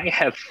 I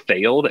have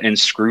failed and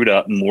screwed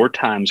up more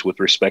times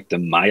with respect to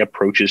my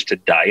approaches to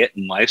diet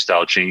and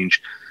lifestyle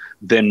change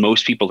than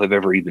most people have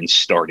ever even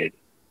started.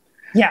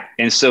 Yeah.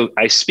 And so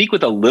I speak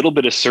with a little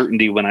bit of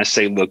certainty when I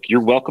say, look, you're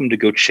welcome to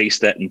go chase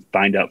that and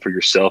find out for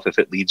yourself if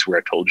it leads where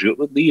I told you it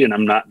would lead. And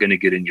I'm not going to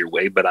get in your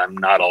way, but I'm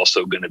not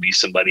also going to be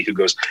somebody who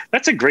goes,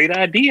 that's a great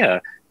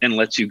idea, and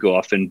lets you go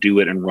off and do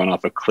it and run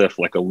off a cliff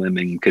like a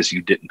lemming because you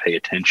didn't pay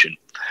attention.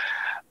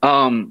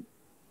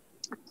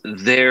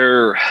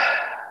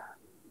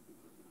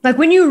 Like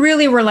when you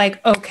really were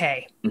like,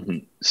 okay,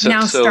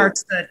 so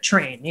starts the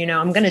train, you know,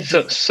 I'm going to do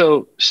it.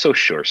 So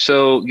sure.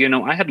 So, you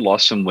know, I had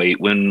lost some weight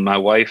when my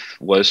wife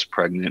was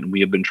pregnant, and we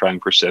had been trying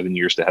for 7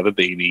 years to have a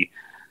baby.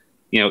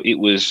 You know, it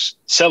was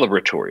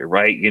celebratory,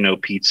 right? You know,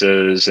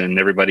 pizzas, and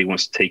everybody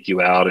wants to take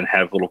you out and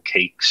have little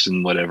cakes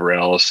and whatever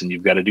else. And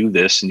you've got to do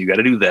this and you got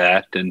to do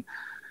that. And,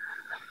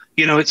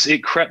 you know,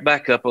 it crept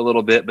back up a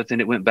little bit, but then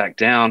it went back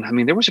down. I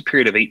mean, there was a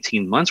period of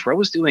 18 months where I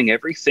was doing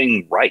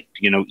everything right,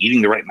 you know,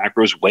 eating the right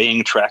macros,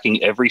 weighing,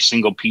 tracking every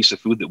single piece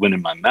of food that went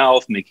in my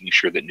mouth, making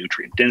sure that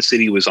nutrient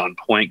density was on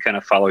point, kind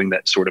of following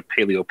that sort of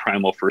paleo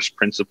primal first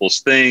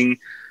principles thing,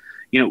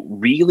 you know,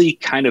 really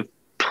kind of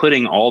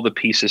putting all the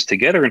pieces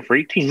together. And for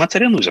 18 months, I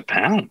didn't lose a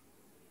pound.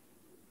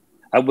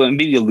 I would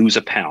maybe lose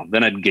a pound,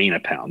 then I'd gain a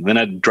pound, then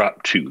I'd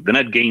drop 2, then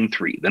I'd gain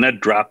 3, then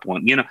I'd drop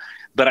 1, you know,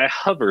 but I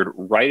hovered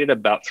right at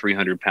about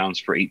 300 pounds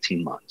for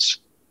 18 months.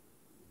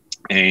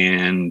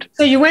 And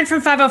so you went from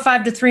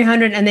 505 to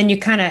 300, and then you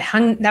kind of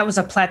hung, that was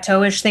a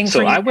plateau-ish thing for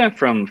you? So I went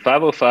from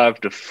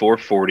 505 to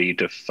 440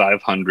 to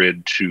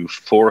 500 to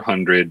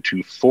 400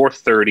 to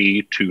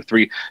 430 to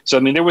 3. So,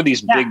 I mean, there were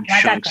these big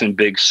chunks and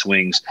big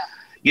swings.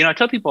 You know, I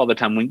tell people all the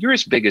time, when you're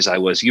as big as I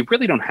was, you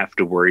really don't have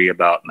to worry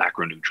about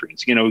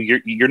macronutrients. You know,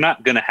 you're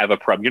not going to have a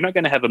problem. You're not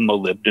going to have a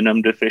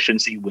molybdenum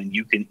deficiency when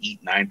you can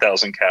eat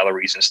 9,000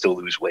 calories and still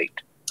lose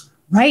weight.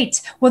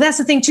 Right. Well, that's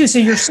the thing too. So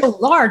you're so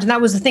large. And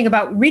that was the thing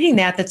about reading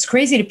that. That's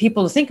crazy to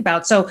people to think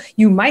about. So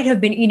you might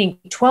have been eating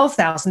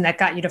 12,000 that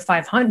got you to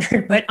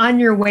 500, but on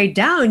your way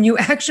down, you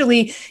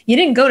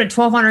didn't go to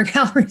 1,200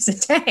 calories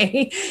a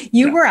day.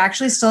 You were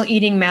actually still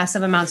eating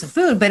massive amounts of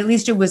food, but at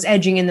least it was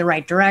edging in the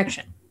right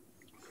direction.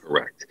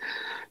 Correct.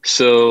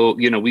 So,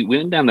 we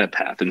went down that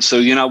path. And so,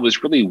 I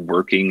was really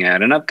working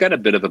at, and I've got a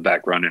bit of a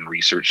background in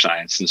research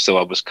science. And so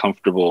I was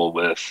comfortable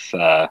with,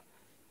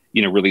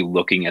 really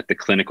looking at the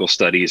clinical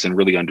studies and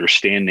really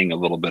understanding a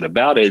little bit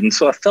about it. And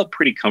so I felt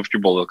pretty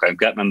comfortable. Look, I've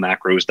got my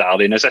macros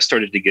dialed in as I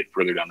started to get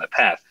further down that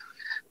path.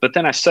 But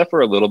then I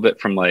suffer a little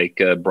bit from like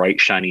a bright,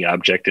 shiny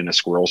object in a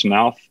squirrel's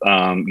mouth.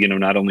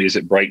 Not only is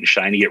it bright and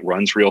shiny, it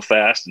runs real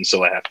fast. And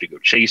so I have to go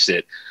chase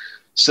it.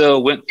 So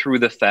went through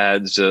the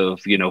fads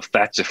of,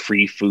 fats of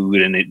free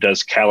food and it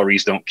does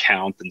calories don't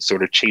count, and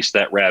sort of chased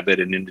that rabbit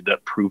and ended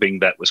up proving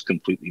that was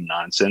completely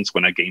nonsense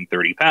when I gained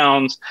 30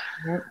 pounds.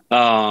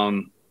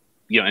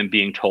 And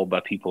being told by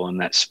people in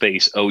that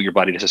space, oh, your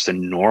body just has to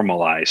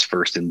normalize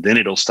first and then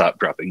it'll stop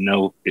dropping.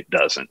 No, it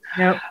doesn't.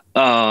 Yep.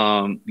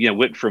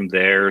 Went from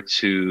there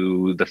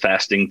to the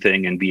fasting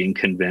thing and being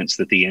convinced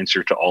that the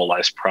answer to all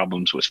life's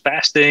problems was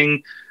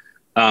fasting.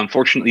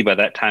 Fortunately, by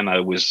that time,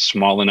 I was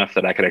small enough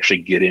that I could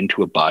actually get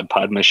into a bod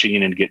pod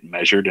machine and get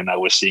measured. And I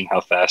was seeing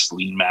how fast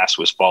lean mass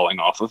was falling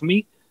off of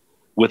me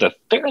with a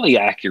fairly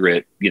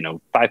accurate, 5%,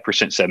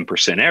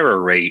 7%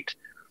 error rate.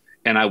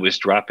 And I was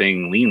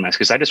dropping lean mass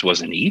because I just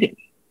wasn't eating.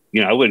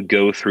 I would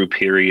go through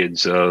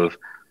periods of,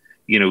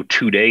 2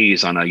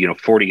 days on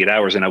 48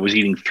 hours, and I was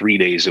eating 3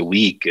 days a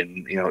week.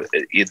 And,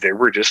 there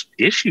were just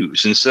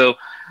issues. And so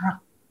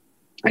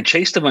I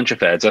chased a bunch of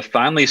fads. I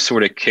finally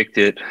sort of kicked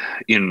it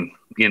in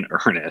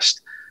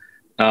earnest.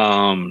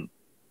 About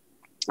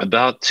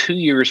 2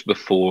 years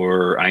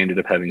before I ended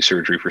up having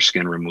surgery for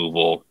skin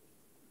removal,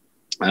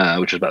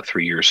 which was about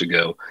 3 years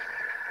ago,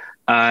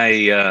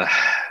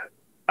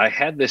 I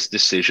had this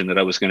decision that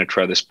I was going to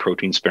try this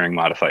protein sparing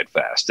modified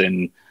fast.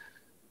 And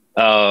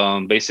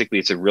basically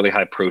it's a really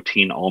high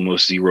protein,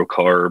 almost zero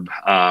carb,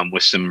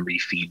 with some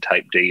refeed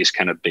type days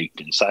kind of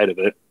baked inside of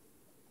it.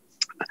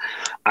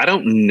 I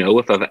don't know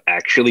if I've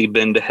actually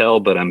been to hell,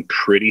 but I'm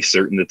pretty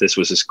certain that this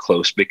was as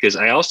close, because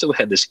I also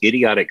had this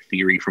idiotic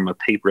theory from a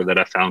paper that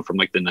I found from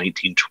like the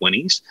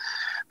 1920s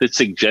that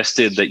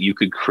suggested that you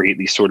could create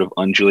these sort of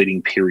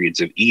undulating periods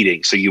of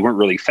eating. So you weren't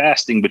really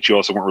fasting, but you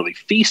also weren't really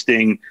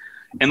feasting.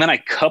 And then I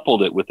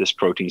coupled it with this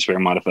protein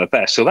sparing modified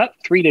fast. So about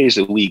 3 days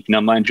a week.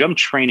 Now, mind you, I'm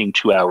training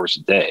 2 hours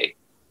a day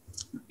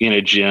in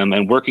a gym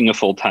and working a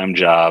full-time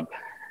job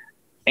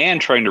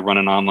and trying to run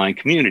an online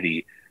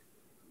community.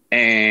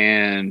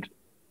 And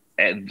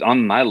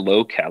on my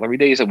low calorie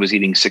days, I was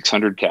eating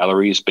 600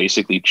 calories,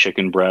 basically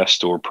chicken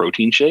breast or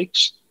protein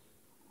shakes.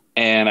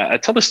 And I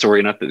tell the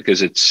story not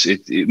because it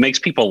makes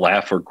people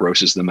laugh or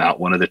grosses them out,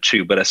 one of the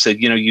two. But I said,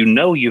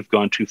 you've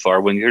gone too far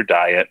with your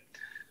diet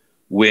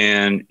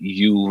when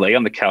you lay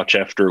on the couch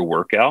after a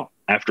workout,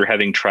 after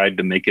having tried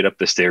to make it up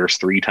the stairs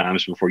 3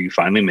 times before you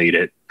finally made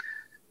it,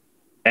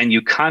 and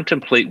you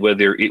contemplate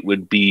whether it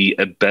would be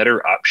a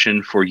better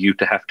option for you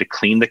to have to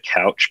clean the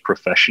couch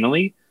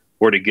professionally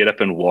or to get up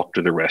and walk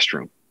to the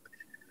restroom.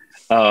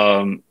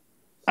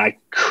 I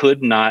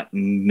could not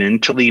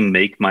mentally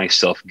make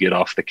myself get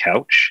off the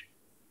couch.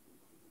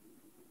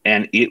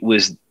 And it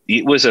was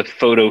a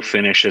photo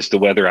finish as to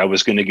whether I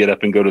was going to get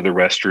up and go to the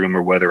restroom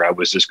or whether I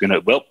was just going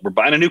to, we're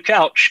buying a new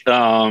couch,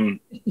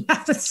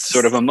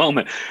 sort of a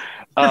moment.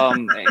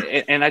 And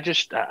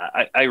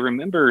I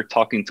remember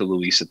talking to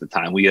Luis at the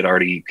time. We had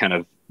already kind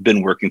of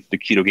been working through the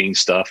Ketogains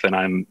stuff, and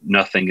I'm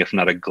nothing if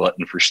not a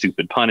glutton for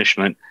stupid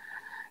punishment.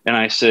 And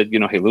I said,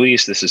 hey,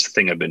 Luis, this is the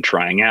thing I've been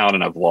trying out,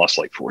 and I've lost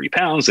like 40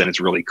 pounds, and it's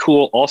really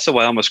cool. Also,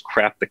 I almost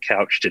crapped the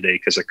couch today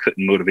because I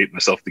couldn't motivate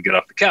myself to get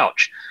off the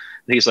couch.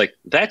 And he's like,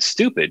 that's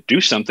stupid.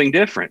 Do something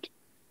different.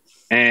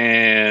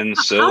 And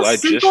so I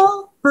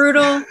simple,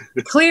 brutal,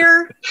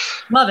 clear.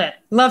 Love it.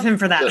 Love him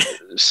for that.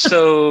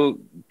 So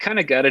kind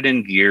of got it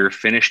in gear,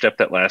 finished up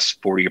that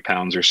last 40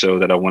 pounds or so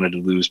that I wanted to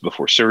lose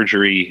before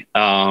surgery.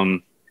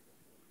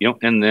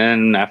 And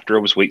then after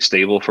I was weight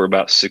stable for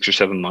about 6 or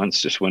 7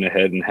 months, just went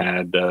ahead and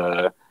had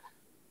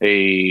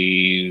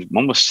a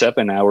almost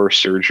 7-hour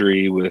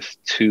surgery with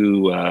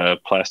 2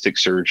 plastic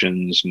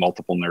surgeons,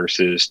 multiple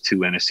nurses, 2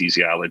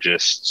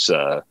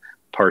 anesthesiologists,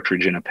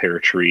 partridge in a pear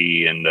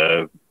tree, and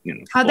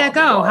how'd that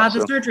go? How'd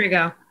the surgery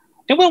go?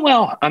 It went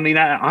well. I mean,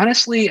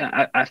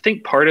 I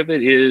think part of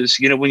it is,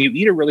 when you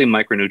eat a really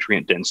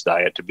micronutrient dense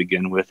diet to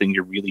begin with, and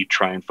you really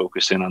try and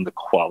focus in on the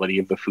quality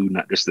of the food,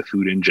 not just the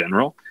food in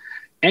general,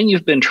 and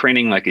you've been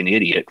training like an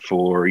idiot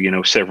for,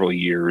 several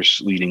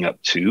years leading up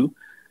to,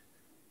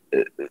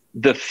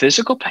 the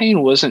physical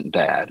pain wasn't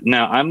bad.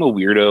 Now, I'm a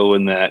weirdo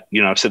in that,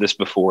 I've said this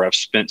before, I've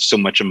spent so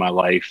much of my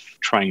life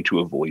trying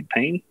to avoid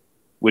pain,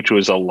 which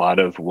was a lot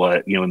of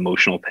what,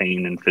 emotional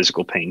pain and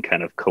physical pain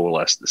kind of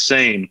coalesced the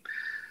same.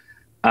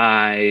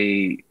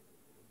 I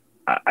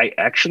I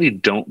actually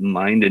don't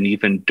mind, and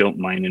even don't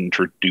mind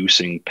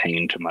introducing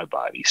pain to my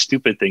body.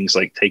 Stupid things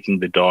like taking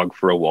the dog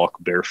for a walk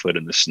barefoot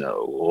in the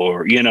snow,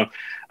 or,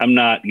 I'm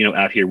not,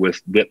 out here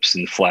with whips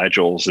and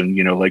flageols and,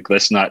 like,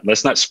 let's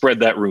not spread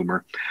that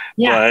rumor.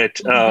 Yeah.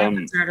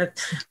 But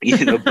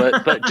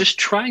just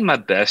trying my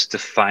best to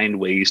find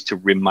ways to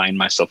remind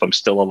myself I'm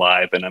still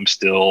alive, and I'm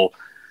still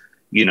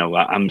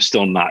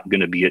not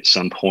going to be at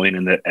some point,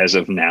 and that as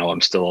of now,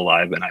 I'm still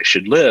alive and I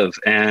should live.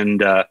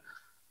 And,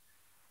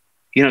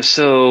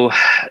 so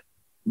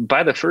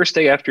by the first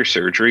day after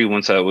surgery,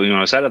 once I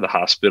was out of the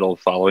hospital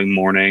the following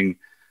morning,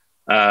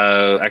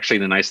 actually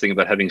the nice thing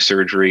about having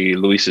surgery,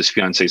 Luis's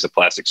fiance is a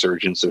plastic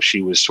surgeon, so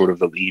she was sort of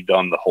the lead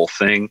on the whole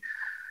thing.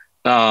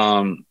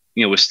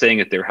 Was staying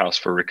at their house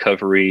for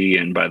recovery.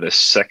 And by the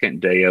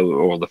second day,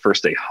 or the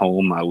first day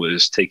home, I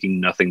was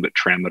taking nothing but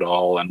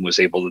tramadol and was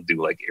able to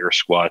do like air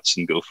squats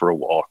and go for a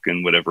walk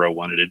and whatever I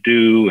wanted to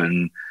do.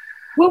 And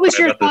what was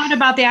your thought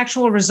about the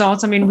actual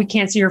results? I mean, we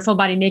can't see your full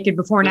body naked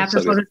before and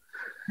after. So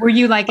were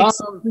you like,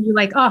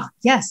 oh,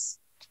 yes.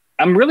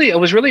 I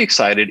was really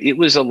excited. It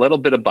was a little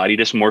bit of body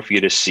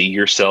dysmorphia to see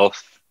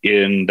yourself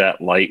in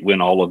that light when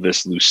all of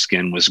this loose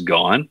skin was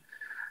gone.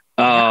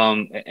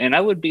 And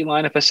I would be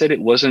lying if I said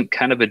it wasn't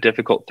kind of a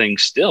difficult thing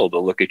still to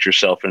look at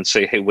yourself and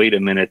say, hey, wait a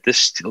minute, this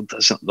still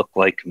doesn't look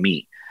like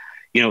me.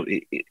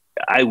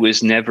 I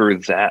was never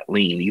that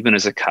lean, even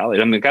as a college.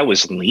 I mean, I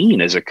was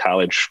lean as a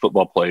college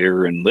football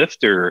player and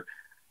lifter,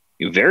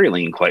 very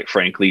lean, quite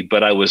frankly,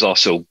 but I was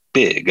also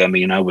big. I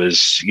mean, I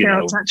was,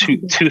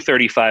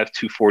 235,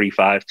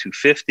 245,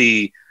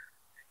 250,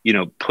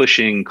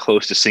 pushing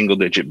close to single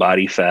digit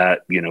body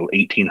fat,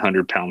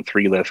 1,800 pound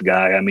 3-lift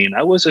guy. I mean,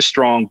 I was a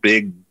strong,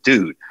 big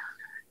dude.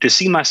 To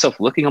see myself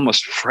looking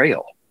almost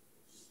frail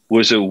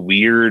was a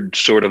weird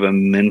sort of a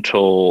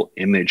mental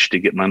image to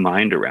get my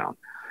mind around.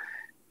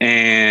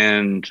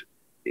 And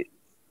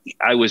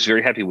I was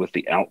very happy with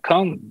the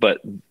outcome, but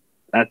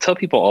I tell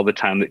people all the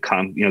time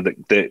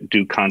that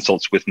do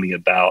consults with me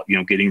about,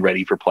 getting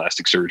ready for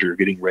plastic surgery or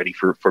getting ready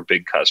for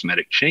big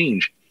cosmetic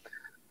change,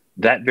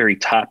 that very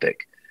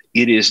topic.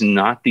 It is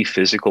not the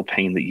physical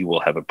pain that you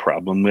will have a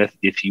problem with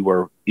if you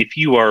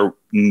are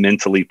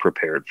mentally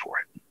prepared for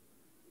it.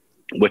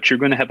 What you're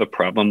going to have a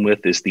problem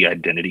with is the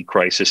identity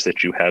crisis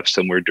that you have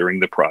somewhere during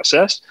the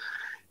process.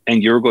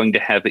 And you're going to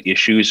have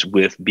issues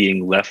with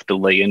being left to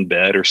lay in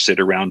bed or sit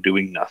around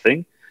doing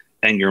nothing.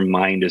 And your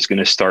mind is going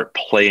to start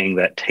playing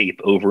that tape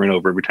over and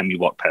over every time you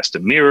walk past a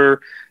mirror,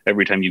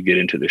 every time you get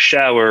into the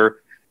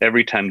shower,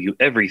 every time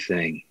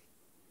everything.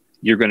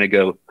 You're going to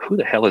go, who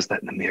the hell is that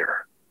in the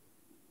mirror?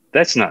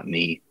 That's not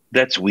me.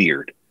 That's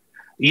weird.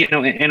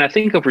 And I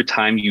think over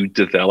time you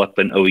develop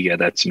an, oh yeah,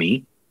 that's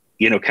me,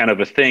 kind of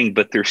a thing.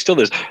 But there's still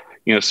this,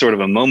 sort of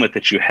a moment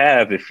that you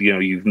have if,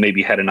 you've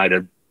maybe had a night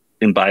of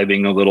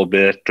imbibing a little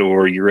bit,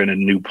 or you're in a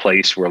new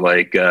place where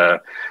like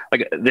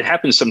it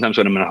happens sometimes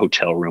when I'm in a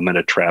hotel room at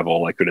a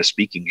travel, like at a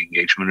speaking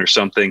engagement or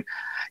something,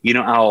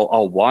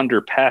 I'll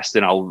wander past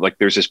and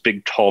there's this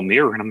big tall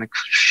mirror and I'm like,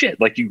 shit,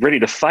 like you're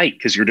ready to fight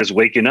because you're just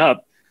waking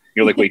up.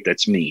 You're like, wait,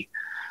 that's me.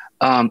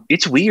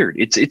 It's weird.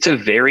 It's a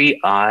very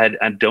odd,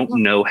 I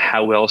don't know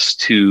how else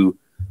to,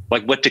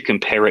 like what to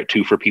compare it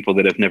to for people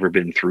that have never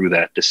been through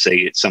that, to say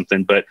it's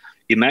something. But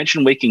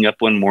imagine waking up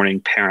one morning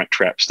Parent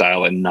Trap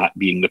style and not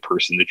being the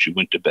person that you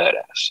went to bed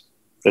as.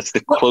 That's the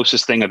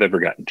closest thing I've ever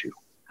gotten to.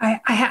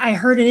 I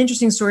heard an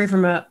interesting story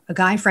from a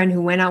guy friend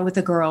who went out with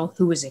a girl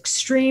who was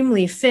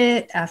extremely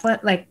fit,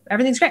 athletic, like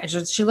everything's great.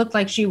 She looked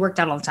like she worked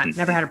out all the time,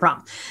 never had a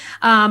problem.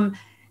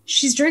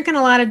 She's drinking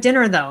a lot of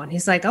dinner though. And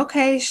he's like,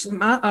 okay,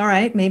 all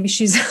right, maybe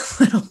she's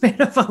a little bit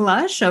of a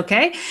lush.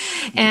 Okay.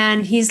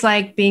 And he's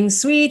like being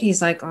sweet.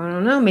 He's like, I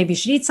don't know, maybe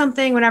she eats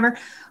something, whatever.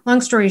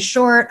 Long story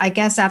short, I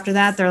guess after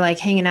that, they're like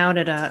hanging out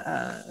at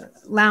a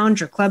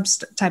lounge or club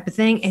type of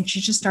thing. And she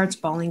just starts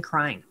bawling,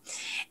 crying.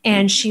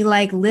 And she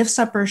like lifts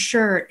up her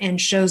shirt and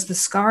shows the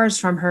scars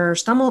from her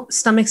stomach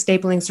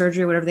stapling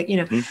surgery, whatever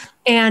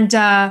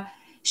and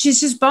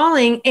she's just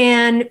bawling.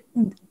 And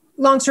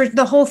long story,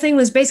 the whole thing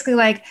was basically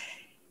like,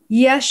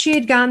 yes, she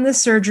had gotten the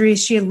surgery.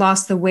 She had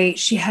lost the weight.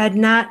 She had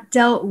not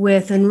dealt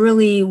with, and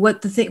really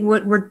what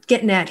we're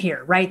getting at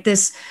here, right?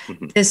 This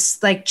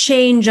like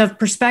change of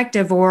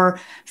perspective,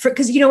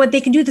 because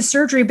they can do the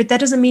surgery, but that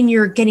doesn't mean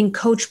you're getting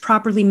coached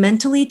properly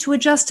mentally to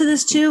adjust to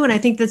this too. And I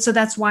think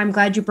that's why I'm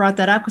glad you brought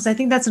that up, because I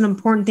think that's an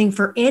important thing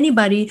for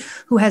anybody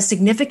who has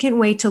significant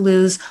weight to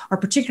lose, or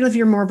particularly if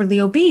you're morbidly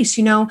obese.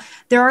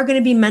 There are going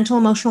to be mental,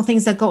 emotional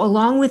things that go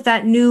along with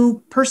that new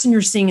person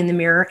you're seeing in the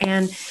mirror.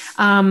 And,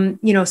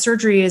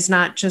 surgery is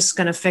not just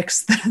going to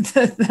fix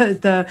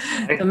the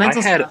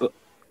mental stuff.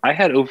 I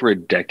had over a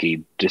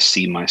decade to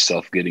see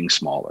myself getting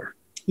smaller.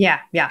 Yeah.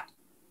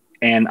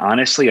 And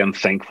honestly, I'm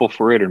thankful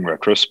for it in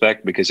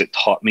retrospect, because it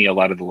taught me a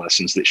lot of the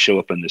lessons that show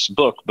up in this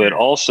book, but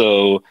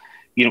also,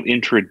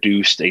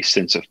 introduced a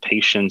sense of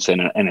patience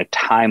and a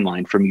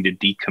timeline for me to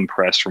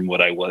decompress from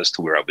what I was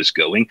to where I was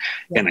going.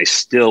 Yeah. And I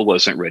still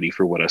wasn't ready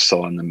for what I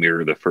saw in the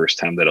mirror the first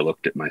time that I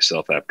looked at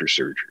myself after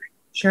surgery.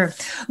 Sure.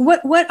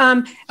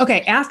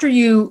 Okay. After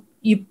you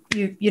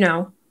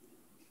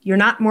you're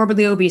not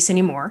morbidly obese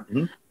anymore.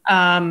 Mm-hmm.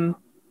 I'm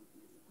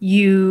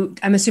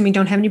assuming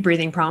don't have any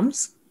breathing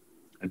problems.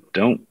 I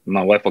don't.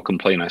 My wife will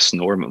complain I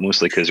snore, but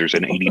mostly because there's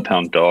an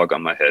 80-pound dog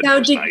on my head Now,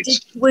 most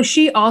nights. was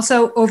she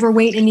also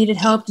overweight and needed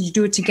help? Did you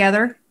do it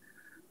together?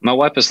 My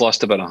wife has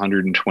lost about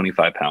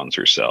 125 pounds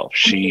herself.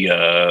 She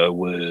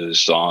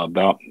was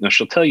about, now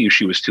she'll tell you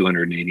she was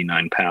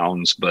 289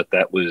 pounds, but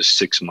that was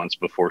 6 months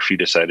before she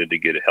decided to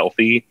get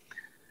healthy.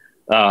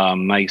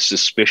 My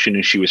suspicion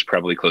is she was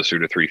probably closer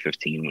to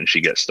 315 when she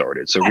got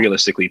started. So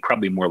realistically,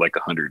 probably more like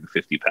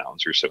 150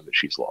 pounds or so that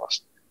she's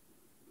lost.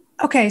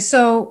 Okay.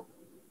 So,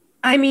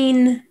 I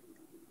mean,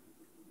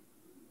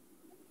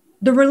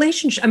 the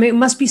relationship, I mean, it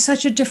must be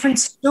such a different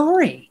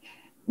story.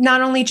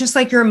 Not only just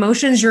like your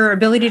emotions, your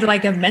ability to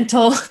like a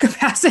mental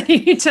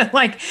capacity to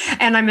like,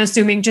 and I'm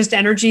assuming just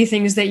energy,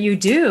 things that you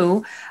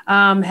do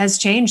has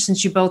changed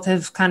since you both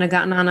have kind of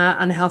gotten on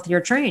a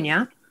healthier train.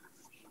 Yeah.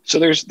 So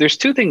there's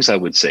two things I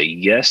would say.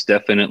 Yes,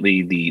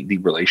 definitely the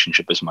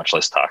relationship is much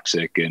less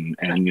toxic. And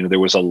there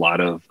was a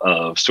lot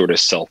of sort of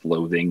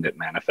self-loathing that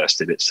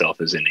manifested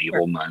itself as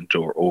enablement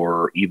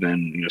or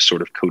even,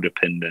 sort of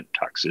codependent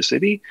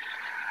toxicity.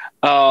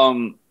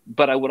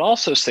 But I would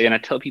also say, and I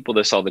tell people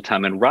this all the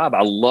time, and Rob,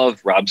 I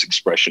love Rob's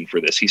expression for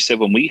this. He said,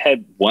 when we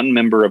had one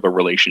member of a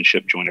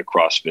relationship join a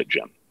CrossFit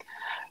gym,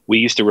 we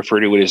used to refer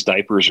to it as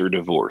diapers or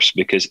divorce,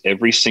 because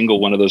every single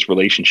one of those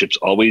relationships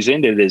always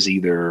ended as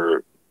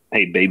either,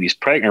 hey, baby's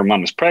pregnant or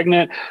mama's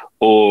pregnant,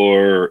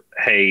 or,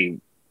 hey,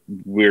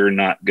 we're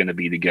not going to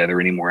be together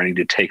anymore. I need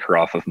to take her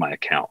off of my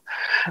account.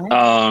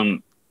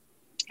 Right.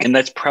 And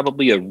that's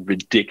probably a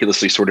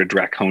ridiculously sort of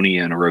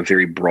draconian or a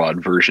very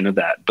broad version of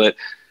that. But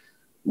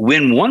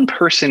when one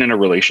person in a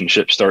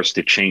relationship starts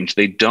to change,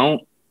 I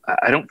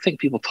don't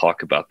think people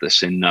talk about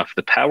this enough.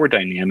 The power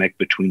dynamic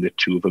between the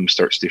two of them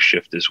starts to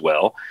shift as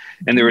well.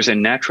 And there is a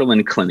natural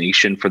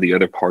inclination for the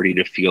other party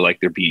to feel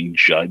like they're being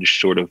judged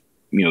sort of,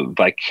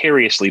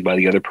 vicariously by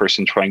the other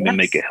person trying to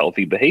make a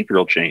healthy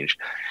behavioral change.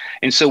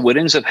 And so what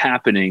ends up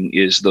happening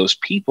is those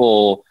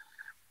people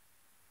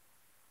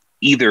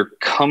either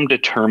come to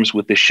terms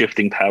with the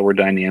shifting power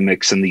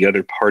dynamics, and the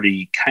other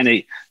party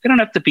they don't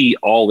have to be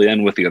all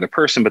in with the other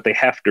person, but they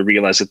have to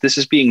realize that this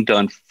is being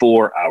done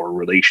for our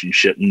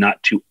relationship,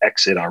 not to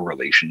exit our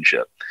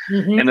relationship.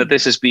 Mm-hmm. And that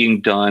this is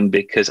being done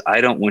because I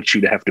don't want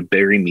you to have to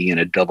bury me in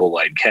a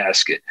double-wide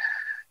casket.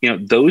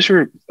 Those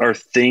are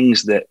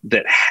things that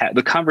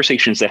the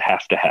conversations that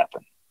have to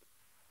happen.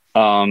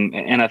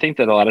 And I think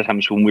that a lot of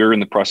times when we're in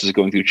the process of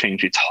going through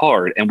change, it's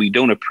hard, and we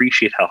don't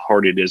appreciate how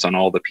hard it is on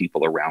all the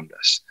people around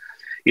us.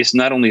 It's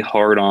not only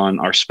hard on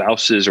our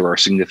spouses or our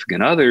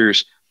significant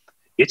others,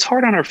 it's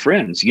hard on our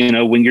friends.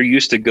 When you're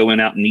used to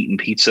going out and eating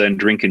pizza and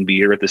drinking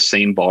beer at the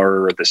same bar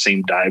or at the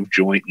same dive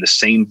joint in the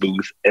same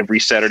booth every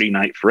Saturday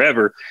night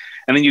forever.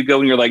 And then you go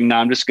and you're like, no,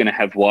 I'm just going to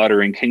have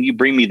water. And can you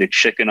bring me the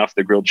chicken off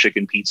the grilled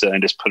chicken pizza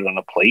and just put it on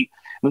a plate?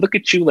 And look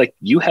at you, like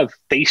you have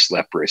face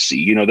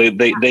leprosy.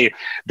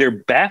 They're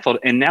baffled.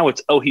 And now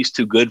it's, oh, he's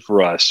too good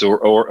for us.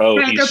 Or oh,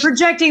 right, they're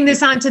projecting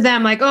this onto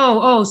them. Like,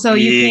 so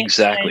you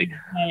exactly.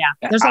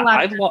 Yeah. There's a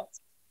lot.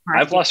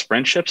 I've lost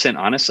friendships, and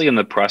honestly, in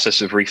the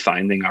process of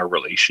refining our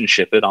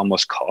relationship, it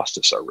almost cost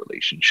us our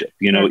relationship.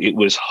 It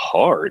was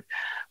hard,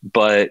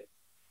 but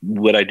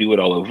would I do it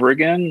all over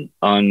again?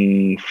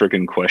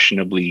 Unfreaking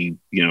questionably,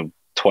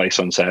 twice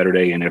on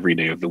Saturday and every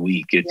day of the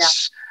week.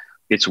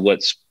 It's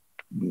what's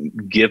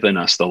given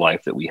us the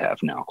life that we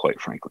have now,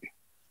 quite frankly.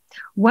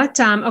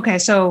 Okay,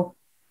 so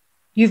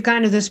you've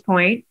gotten to this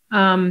point.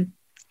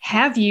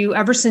 Have you,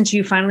 ever since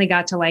you finally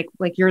got to like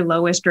your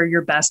lowest or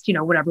your best,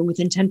 whatever,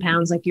 within 10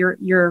 pounds, like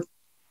your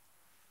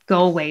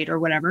goal weight or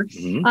whatever,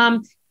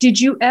 mm-hmm.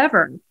 Did you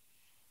ever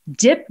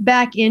dip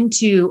back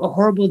into a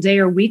horrible day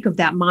or week of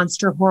that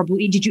monster horrible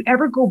eat? Did you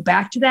ever go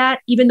back to that,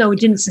 even though it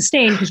didn't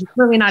sustain because you're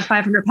clearly not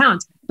 500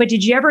 pounds, but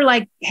did you ever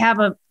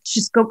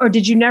or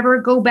did you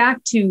never go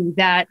back to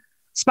that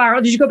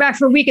spiral? Did you go back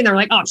for a week and they're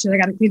like, oh shit, I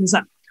got to clean this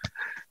up?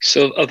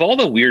 So of all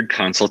the weird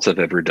consults I've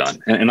ever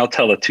done, and I'll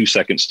tell a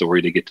 2-second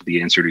story to get to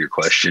the answer to your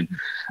question.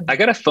 I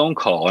got a phone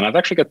call, and I've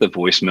actually got the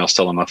voicemail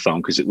still on my phone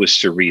because it was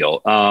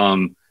surreal.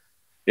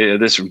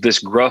 This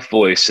gruff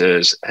voice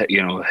says,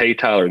 hey,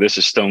 Tyler, this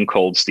is Stone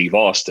Cold Steve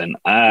Austin.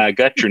 I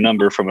got your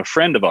number from a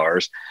friend of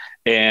ours,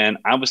 and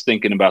I was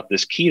thinking about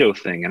this keto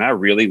thing, and I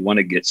really want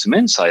to get some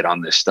insight on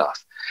this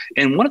stuff.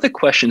 And one of the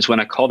questions when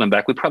I called him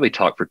back, we probably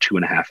talked for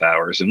 2.5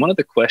 hours. And one of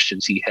the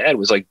questions he had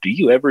was like, do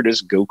you ever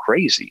just go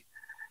crazy?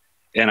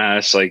 And I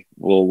was like,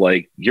 well,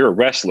 you're a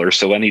wrestler,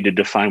 so I need to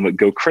define what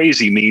go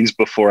crazy means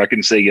before I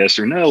can say yes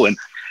or no.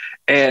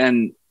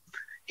 And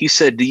he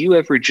said, do you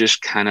ever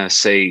just kind of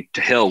say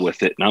to hell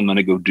with it and I'm going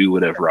to go do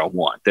whatever I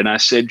want? And I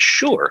said,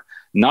 sure,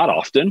 not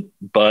often,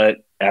 but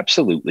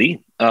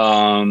absolutely.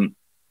 And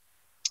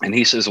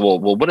he says, well,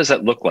 what does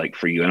that look like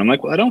for you? And I'm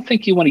like, well, I don't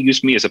think you want to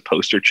use me as a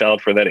poster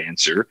child for that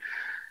answer.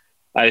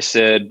 I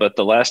said, but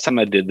the last time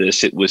I did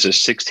this, it was a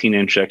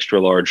 16-inch extra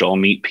large all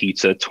meat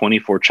pizza,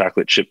 24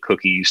 chocolate chip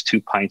cookies,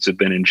 2 pints of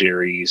Ben and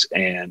Jerry's,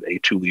 and a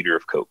 2 liter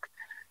of Coke.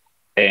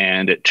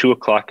 And at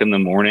 2:00 in the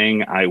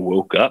morning, I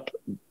woke up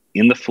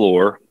in the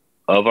floor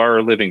of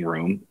our living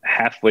room,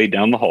 halfway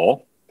down the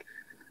hall,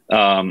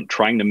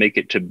 trying to make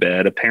it to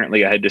bed.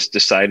 Apparently, I had just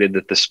decided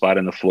that the spot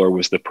in the floor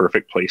was the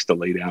perfect place to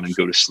lay down and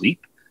go to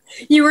sleep.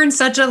 You were in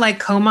such a like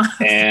coma.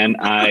 And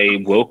I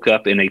woke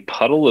up in a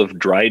puddle of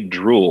dried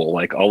drool,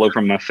 like all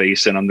over my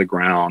face and on the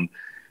ground.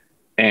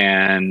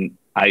 And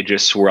I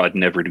just swore I'd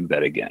never do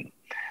that again.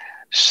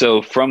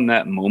 So from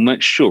that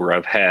moment, sure,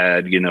 I've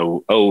had,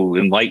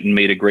 Enlighten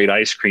made a great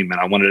ice cream and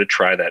I wanted to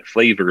try that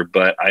flavor,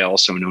 but I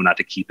also know not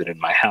to keep it in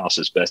my house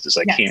as best as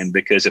I can,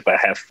 because if I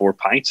have 4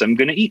 pints, I'm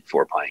going to eat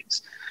 4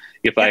 pints.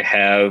 If I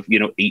have,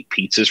 8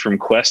 pizzas from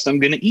Quest, I'm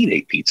going to eat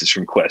 8 pizzas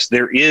from Quest.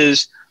 There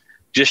is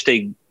just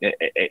a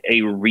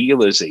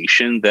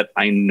realization that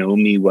I know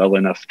me well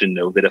enough to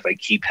know that if I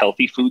keep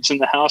healthy foods in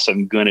the house,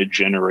 I'm going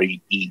to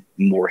eat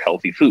more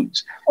healthy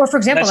foods. Or for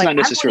example, like I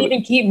don't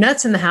even keep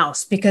nuts in the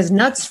house, because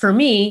nuts for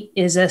me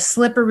is a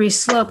slippery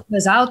slope,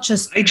 because I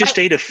just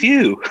ate a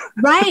few.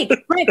 Right.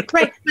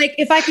 Like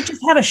if I could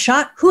just have a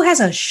shot, who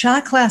has a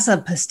shot glass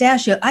of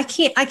pistachio? I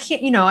can't,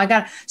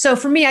 so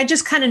for me, I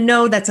just kind of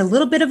know that's a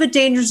little bit of a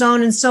danger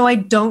zone. And so I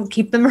don't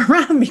keep them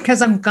around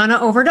because I'm going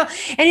to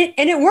overdose. And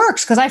it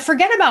works, because I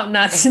forget about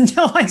nuts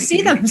until I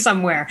see them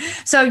somewhere.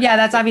 So yeah,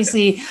 that's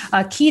obviously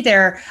key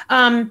there.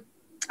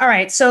 All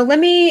right. So let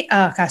me,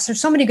 there's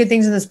so many good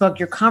things in this book.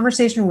 Your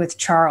conversation with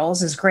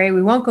Charles is great.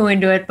 We won't go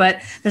into it,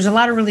 but there's a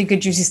lot of really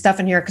good, juicy stuff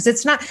in here, because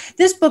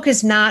this book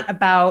is not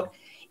about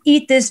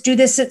eat this, do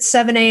this at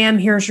 7 a.m.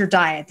 Here's your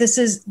diet. This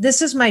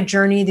is my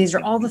journey. These are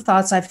all the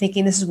thoughts I'm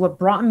thinking. This is what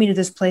brought me to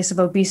this place of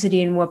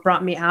obesity and what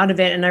brought me out of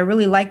it. And I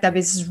really like that,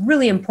 because this is a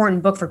really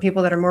important book for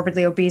people that are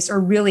morbidly obese or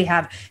really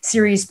have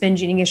serious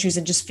binge eating issues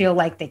and just feel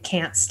like they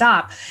can't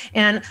stop.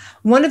 And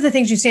one of the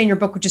things you say in your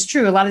book, which is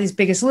true, a lot of these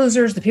biggest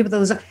losers, the people that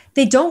lose,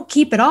 they don't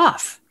keep it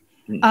off.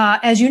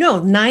 As you know,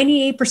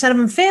 98% of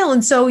them fail.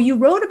 And so you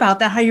wrote about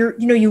that, how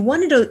you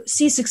wanted to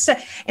see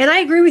success. And I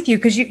agree with you,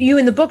 because you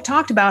in the book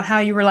talked about how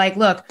you were like,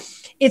 look,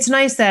 it's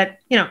nice that,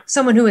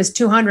 someone who is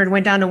 200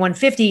 went down to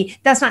 150.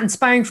 That's not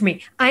inspiring for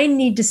me. I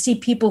need to see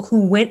people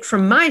who went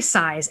from my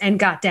size and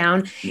got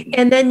down.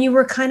 And then you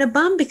were kind of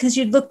bummed because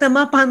you'd look them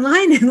up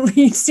online and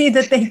you see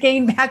that they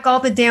gained back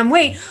all the damn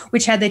weight,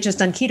 which had they just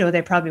done keto,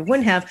 they probably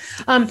wouldn't have.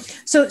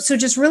 So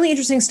just really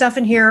interesting stuff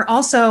in here.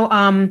 Also,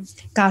 I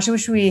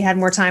wish we had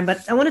more time,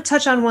 but I want to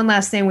touch on one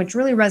last thing, which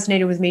really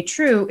resonated with me.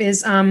 True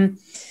is,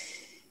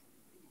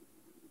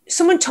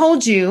 someone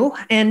told you,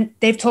 and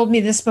they've told me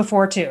this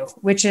before too,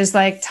 which is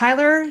like,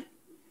 Tyler,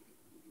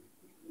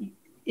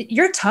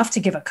 you're tough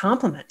to give a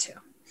compliment to.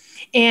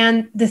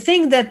 And the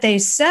thing that they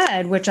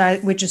said, which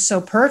is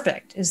so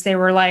perfect, is they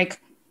were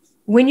like,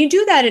 when you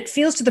do that, it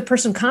feels to the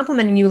person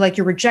complimenting you like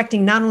you're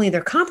rejecting not only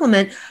their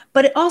compliment,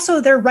 but also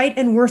their right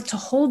and worth to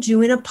hold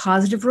you in a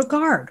positive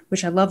regard,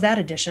 which I love that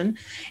addition.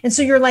 And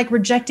so you're like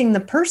rejecting the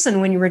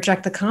person when you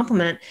reject the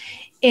compliment.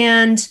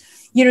 And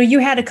you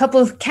had a couple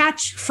of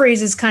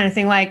catchphrases kind of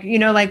thing, like,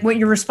 like what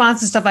your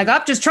response and stuff, like,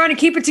 I'm just trying to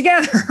keep it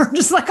together.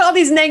 Just like all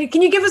these negative.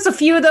 Can you give us a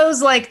few of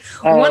those? Like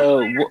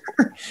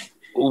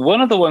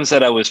one of the ones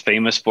that I was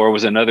famous for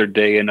was another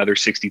day, another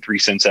 63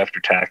 cents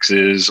after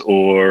taxes,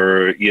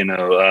 or, if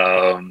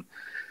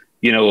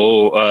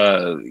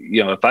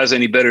I was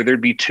any better,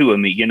 there'd be 2 of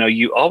me.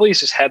 You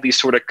always just have these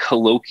sort of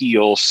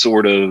colloquial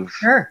sort of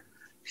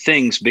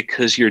things,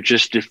 because you're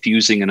just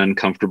diffusing an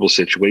uncomfortable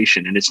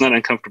situation, and it's not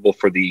uncomfortable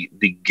for the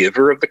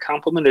giver of the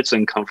compliment, it's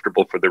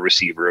uncomfortable for the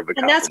receiver of the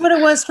compliment. And that's what it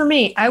was for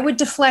me. I would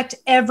deflect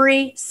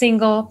every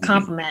single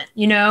compliment.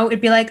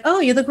 It'd be like,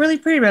 oh, you look really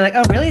pretty. We're like,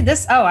 oh, really?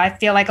 I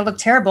feel like I look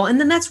terrible. And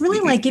then that's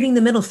really like giving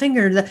the middle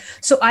finger.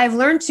 So I've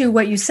learned to,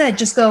 what you said,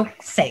 just go,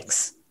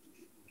 thanks.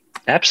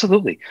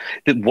 Absolutely.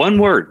 The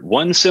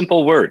one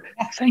simple word.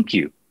 Thank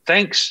you.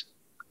 Thanks.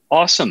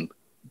 Awesome.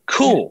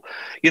 Cool.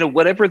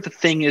 Whatever the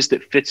thing is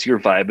that fits your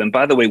vibe. And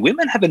by the way,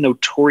 women have a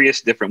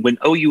notorious different when,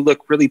 oh, you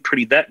look really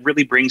pretty, that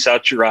really brings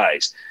out your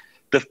eyes.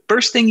 The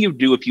first thing you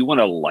do if you want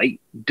to light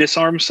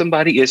disarm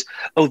somebody is,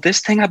 oh, this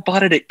thing, I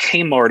bought it at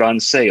Kmart on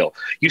sale.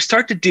 You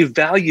start to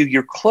devalue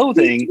your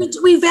clothing.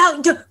 We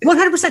value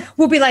 100%.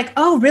 We'll be like,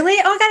 oh, really?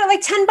 Oh, I got it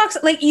like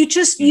 $10. Like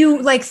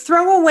you like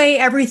throw away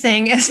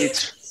everything.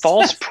 It's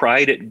false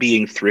pride at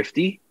being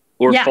thrifty,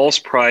 or false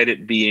pride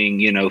at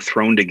being,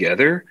 thrown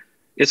together.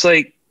 It's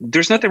like,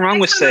 there's nothing wrong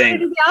with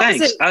saying,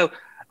 thanks.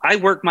 I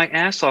work my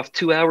ass off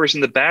 2 hours in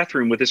the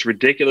bathroom with this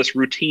ridiculous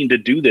routine to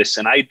do this.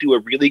 And I do a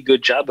really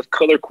good job of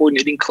color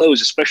coordinating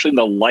clothes, especially in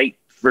the light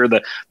for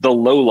the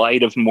low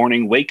light of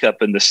morning wake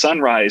up and the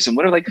sunrise and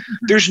whatever. Like,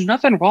 there's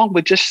nothing wrong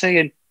with just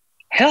saying,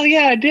 hell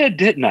yeah, I did,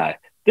 didn't I?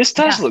 This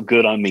does look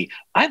good on me.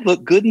 I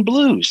look good in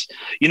blues,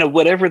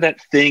 whatever that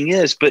thing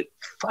is. But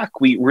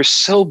fuck, we're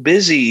so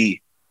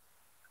busy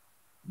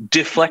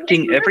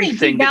deflecting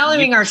everything,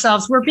 valuing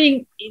ourselves.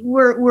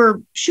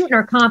 We're shooting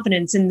our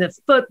confidence in the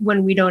foot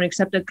when we don't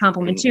accept a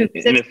compliment too.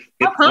 And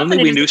if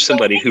only we knew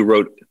somebody who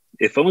wrote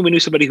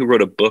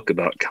a book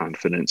about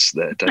confidence,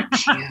 that I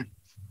can't.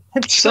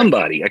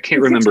 Somebody, I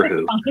can't remember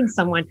who. Find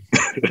someone.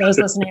 For those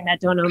listening that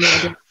don't know me,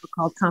 I do a book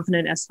called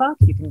Confident as Fuck.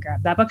 You can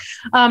grab that book.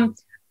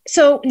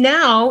 So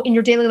now in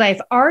your daily life,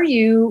 are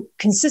you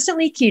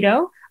consistently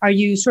keto? Are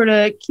you sort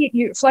of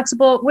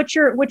flexible? What's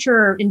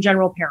your in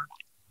general paradigm?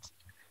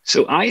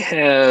 So I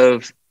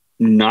have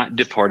not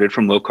departed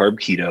from low carb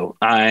keto.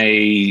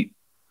 I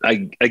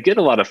get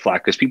a lot of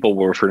flack because people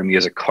will refer to me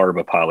as a carb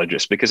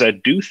apologist, because I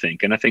do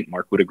think, and I think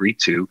Mark would agree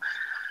too,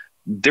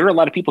 there are a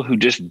lot of people who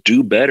just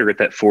do better at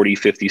that 40,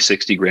 50,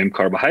 60 gram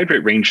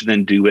carbohydrate range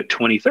than do at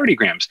 20, 30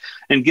 grams.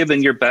 And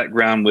given your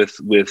background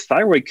with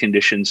thyroid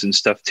conditions and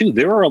stuff too,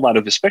 there are a lot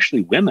of,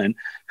 especially women,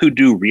 who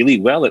do really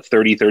well at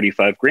 30,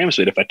 35 grams.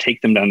 But if I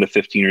take them down to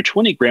 15 or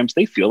 20 grams,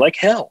 they feel like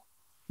hell.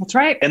 That's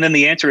right. And then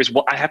the answer is,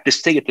 well, I have to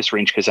stay at this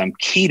range because I'm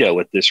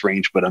keto at this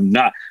range, but I'm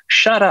not.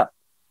 Shut up.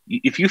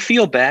 If you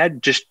feel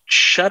bad, just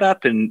shut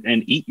up and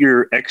eat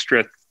your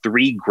extra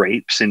 3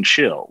 grapes and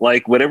chill.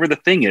 Like whatever the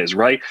thing is,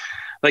 right?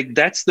 Like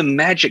that's the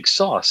magic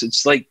sauce.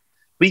 It's like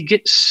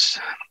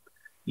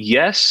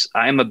yes,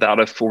 I'm about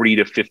a 40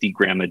 to 50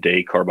 gram a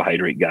day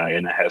carbohydrate guy,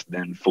 and I have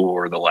been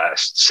for the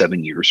last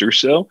 7 years or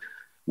so.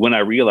 When I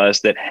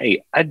realized that,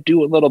 hey, I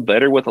do a little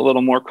better with a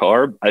little more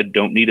carb. I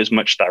don't need as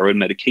much thyroid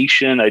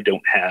medication. I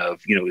don't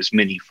have, as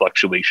many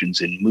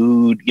fluctuations in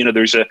mood.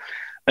 There's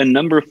a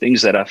number of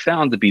things that I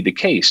found to be the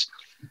case.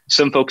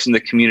 Some folks in the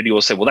community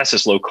will say, well, that's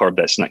just low carb.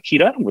 That's not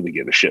keto. I don't really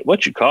give a shit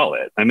what you call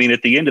it. I mean,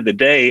 at the end of the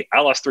day,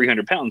 I lost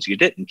 300 pounds. You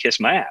didn't. Kiss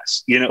my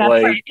ass. That's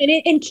right.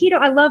 And keto,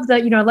 I love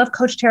I love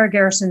Coach Tara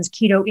Garrison's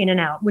Keto In and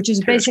Out, which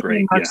is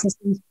basically Mark's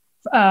system's,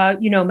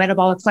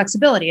 metabolic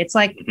flexibility. It's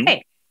like,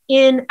 hey,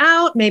 in,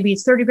 out, maybe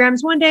it's 30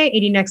 grams one day,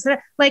 80 next day.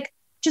 Like,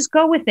 just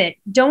go with it.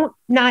 Don't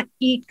not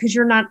eat because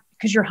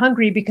you're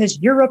hungry, because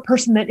you're a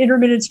person that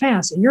intermittent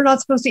fasts and you're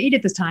not supposed to eat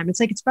at this time. It's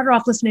like, it's better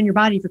off listening to your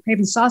body. If you're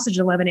craving sausage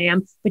at 11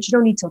 a.m., but you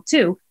don't eat till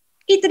 2,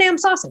 eat the damn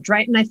sausage,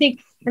 right? And I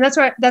think, and that's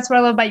what I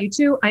love about you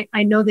too.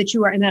 I know that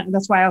you are, and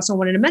that's why I also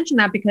wanted to mention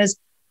that, because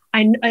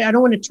I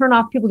don't want to turn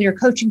off people that you're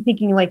coaching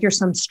thinking like you're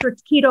some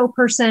strict keto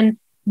person.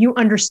 You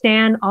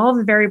understand all of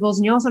the variables,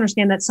 and you also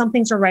understand that some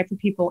things are right for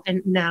people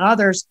and not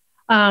others.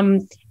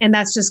 And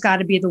that's just got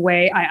to be the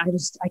way. I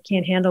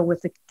can't handle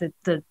with the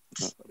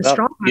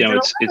strong.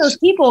 Those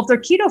people, if they're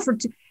keto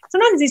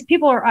sometimes these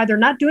people are either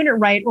not doing it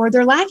right, or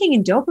they're lacking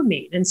in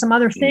dopamine and some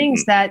other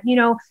things that,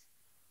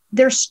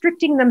 they're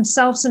restricting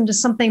themselves into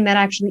something that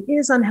actually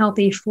is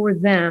unhealthy for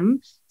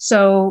them.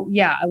 So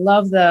yeah, I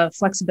love the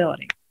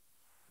flexibility.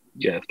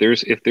 Yeah.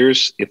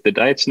 If the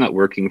diet's not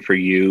working for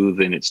you,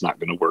 then it's not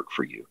going to work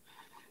for you.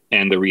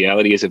 And the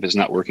reality is, if it's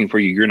not working for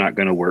you, you're not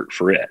going to work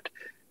for it.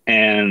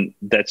 And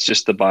that's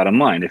just the bottom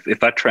line.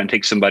 If I try and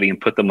take somebody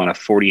and put them on a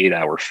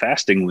 48-hour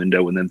fasting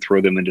window and then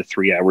throw them into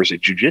 3 hours of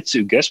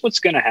jujitsu, guess what's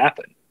going to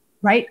happen?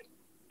 Right.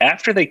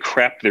 After they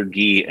crap their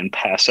gi and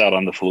pass out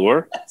on the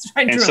floor,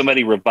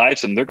 somebody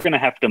revives them, they're going to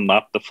have to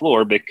mop the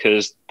floor,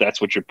 because that's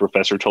what your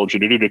professor told you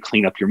to do to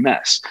clean up your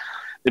mess.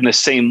 In the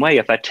same way,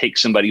 if I take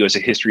somebody who has a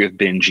history of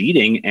binge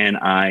eating and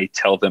I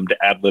tell them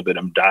to ad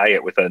libitum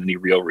diet without any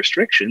real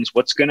restrictions,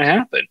 what's going to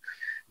happen?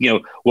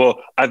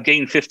 Well, I've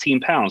gained 15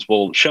 pounds.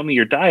 Well, show me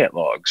your diet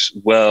logs.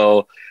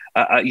 Well,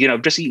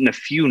 I've just eaten a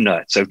few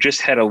nuts. I've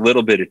just had a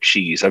little bit of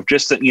cheese. I've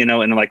just, and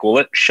I'm like,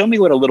 well, show me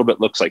what a little bit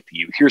looks like to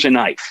you. Here's a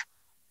knife.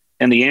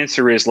 And the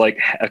answer is like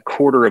a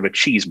quarter of a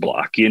cheese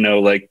block,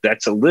 like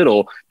that's a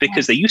little,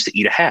 because they used to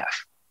eat a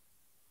half.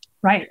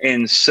 Right.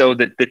 And so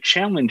that the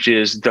challenge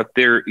is that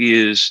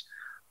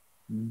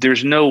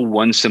there's no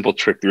one simple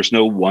trick. There's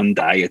no one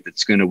diet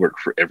that's going to work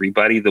for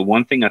everybody. The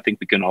one thing I think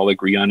we can all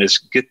agree on is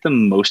get the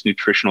most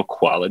nutritional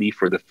quality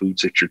for the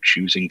foods that you're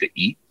choosing to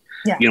eat,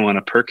 on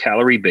a per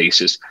calorie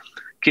basis.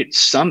 Get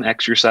some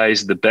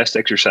exercise. The best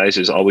exercise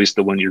is always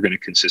the one you're going to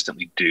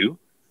consistently do.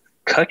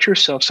 Cut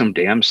yourself some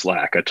damn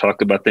slack. I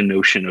talk about the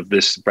notion of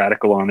this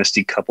radical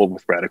honesty coupled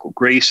with radical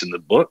grace in the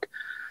book.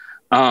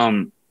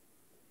 And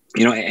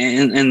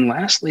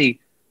lastly,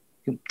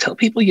 tell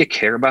people you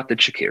care about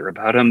that you care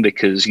about them,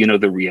 because,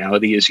 the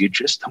reality is you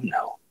just don't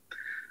know.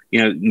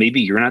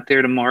 Maybe you're not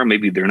there tomorrow.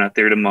 Maybe they're not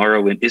there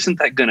tomorrow. And isn't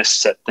that going to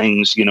set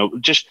things,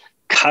 just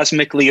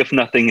cosmically, if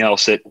nothing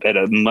else, at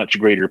a much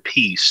greater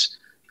peace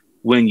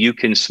when you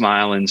can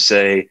smile and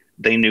say,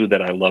 they knew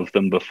that I loved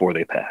them before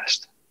they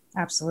passed.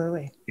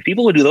 Absolutely. If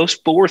people would do those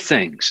 4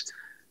 things,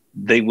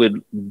 they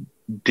would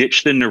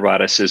ditch the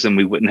neuroticism.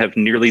 We wouldn't have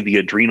nearly the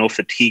adrenal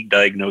fatigue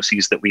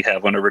diagnoses that we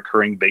have on a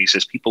recurring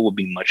basis. People would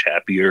be much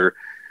happier,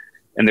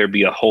 and there'd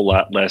be a whole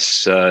lot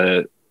less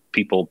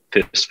people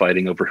fist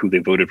fighting over who they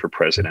voted for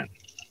president.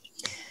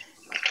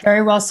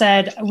 Very well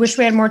said. I wish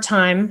we had more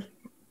time.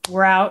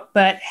 We're out,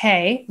 but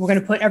hey, we're going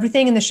to put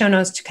everything in the show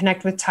notes to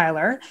connect with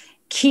Tyler.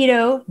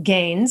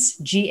 Ketogains,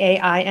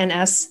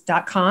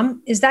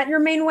 GAINS.com. Is that your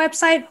main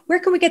website? Where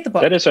can we get the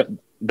book?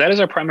 That is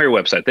our primary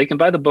website. They can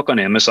buy the book on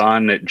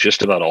Amazon at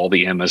just about all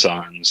the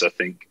Amazons. I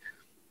think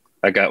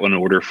I got an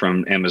order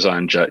from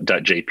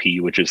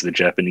Amazon.jp, which is the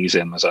Japanese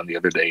Amazon, the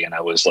other day, and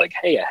I was like,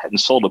 hey, I hadn't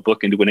sold a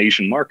book into an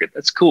Asian market.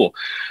 That's cool.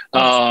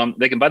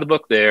 They can buy the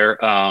book there.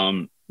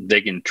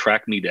 They can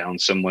track me down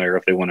somewhere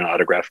if they want an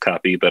autographed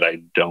copy, but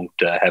I don't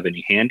have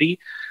any handy.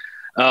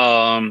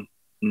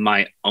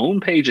 My own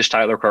page is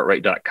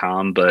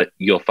tylercartwright.com, but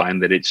you'll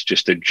find that it's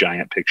just a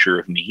giant picture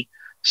of me.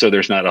 So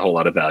there's not a whole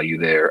lot of value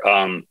there.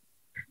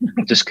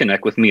 Just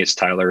connect with me. It's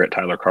Tyler at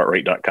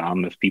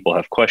tylercartwright.com. If people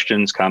have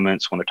questions,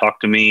 comments, want to talk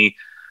to me.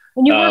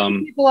 And you work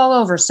with people all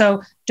over.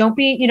 So don't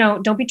be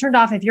turned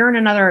off. If you're in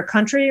another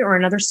country or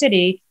another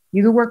city,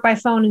 you can work by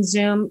phone and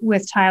Zoom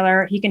with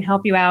Tyler. He can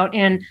help you out.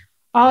 And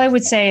all I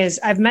would say is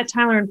I've met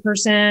Tyler in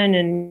person,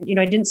 and,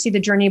 I didn't see the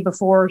journey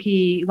before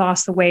he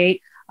lost the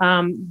weight.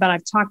 But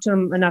I've talked to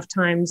him enough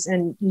times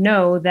and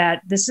know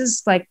that this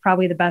is like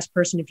probably the best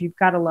person if you've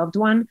got a loved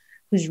one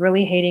who's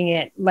really hating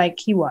it like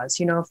he was.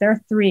 If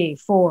they're 300,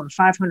 400,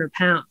 500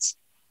 pounds,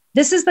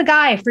 this is the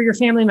guy for your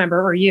family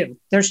member or you.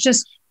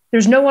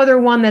 There's no other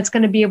one that's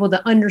going to be able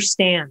to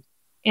understand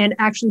and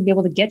actually be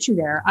able to get you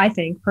there. I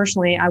think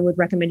personally, I would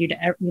recommend you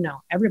to,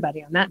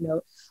 everybody on that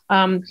note.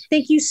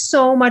 Thank you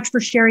so much for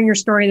sharing your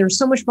story. There's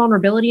so much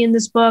vulnerability in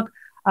this book.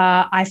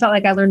 I felt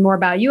like I learned more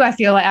about you. I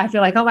feel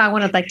like, oh, I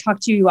want to talk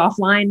to you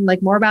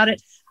offline, more about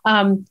it.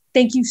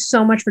 Thank you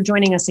so much for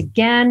joining us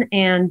again.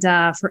 And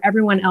for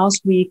everyone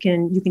else, you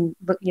can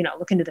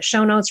look into the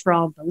show notes for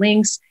all of the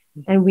links,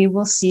 and we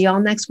will see y'all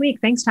next week.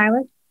 Thanks,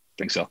 Tyler.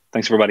 Thanks,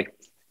 everybody.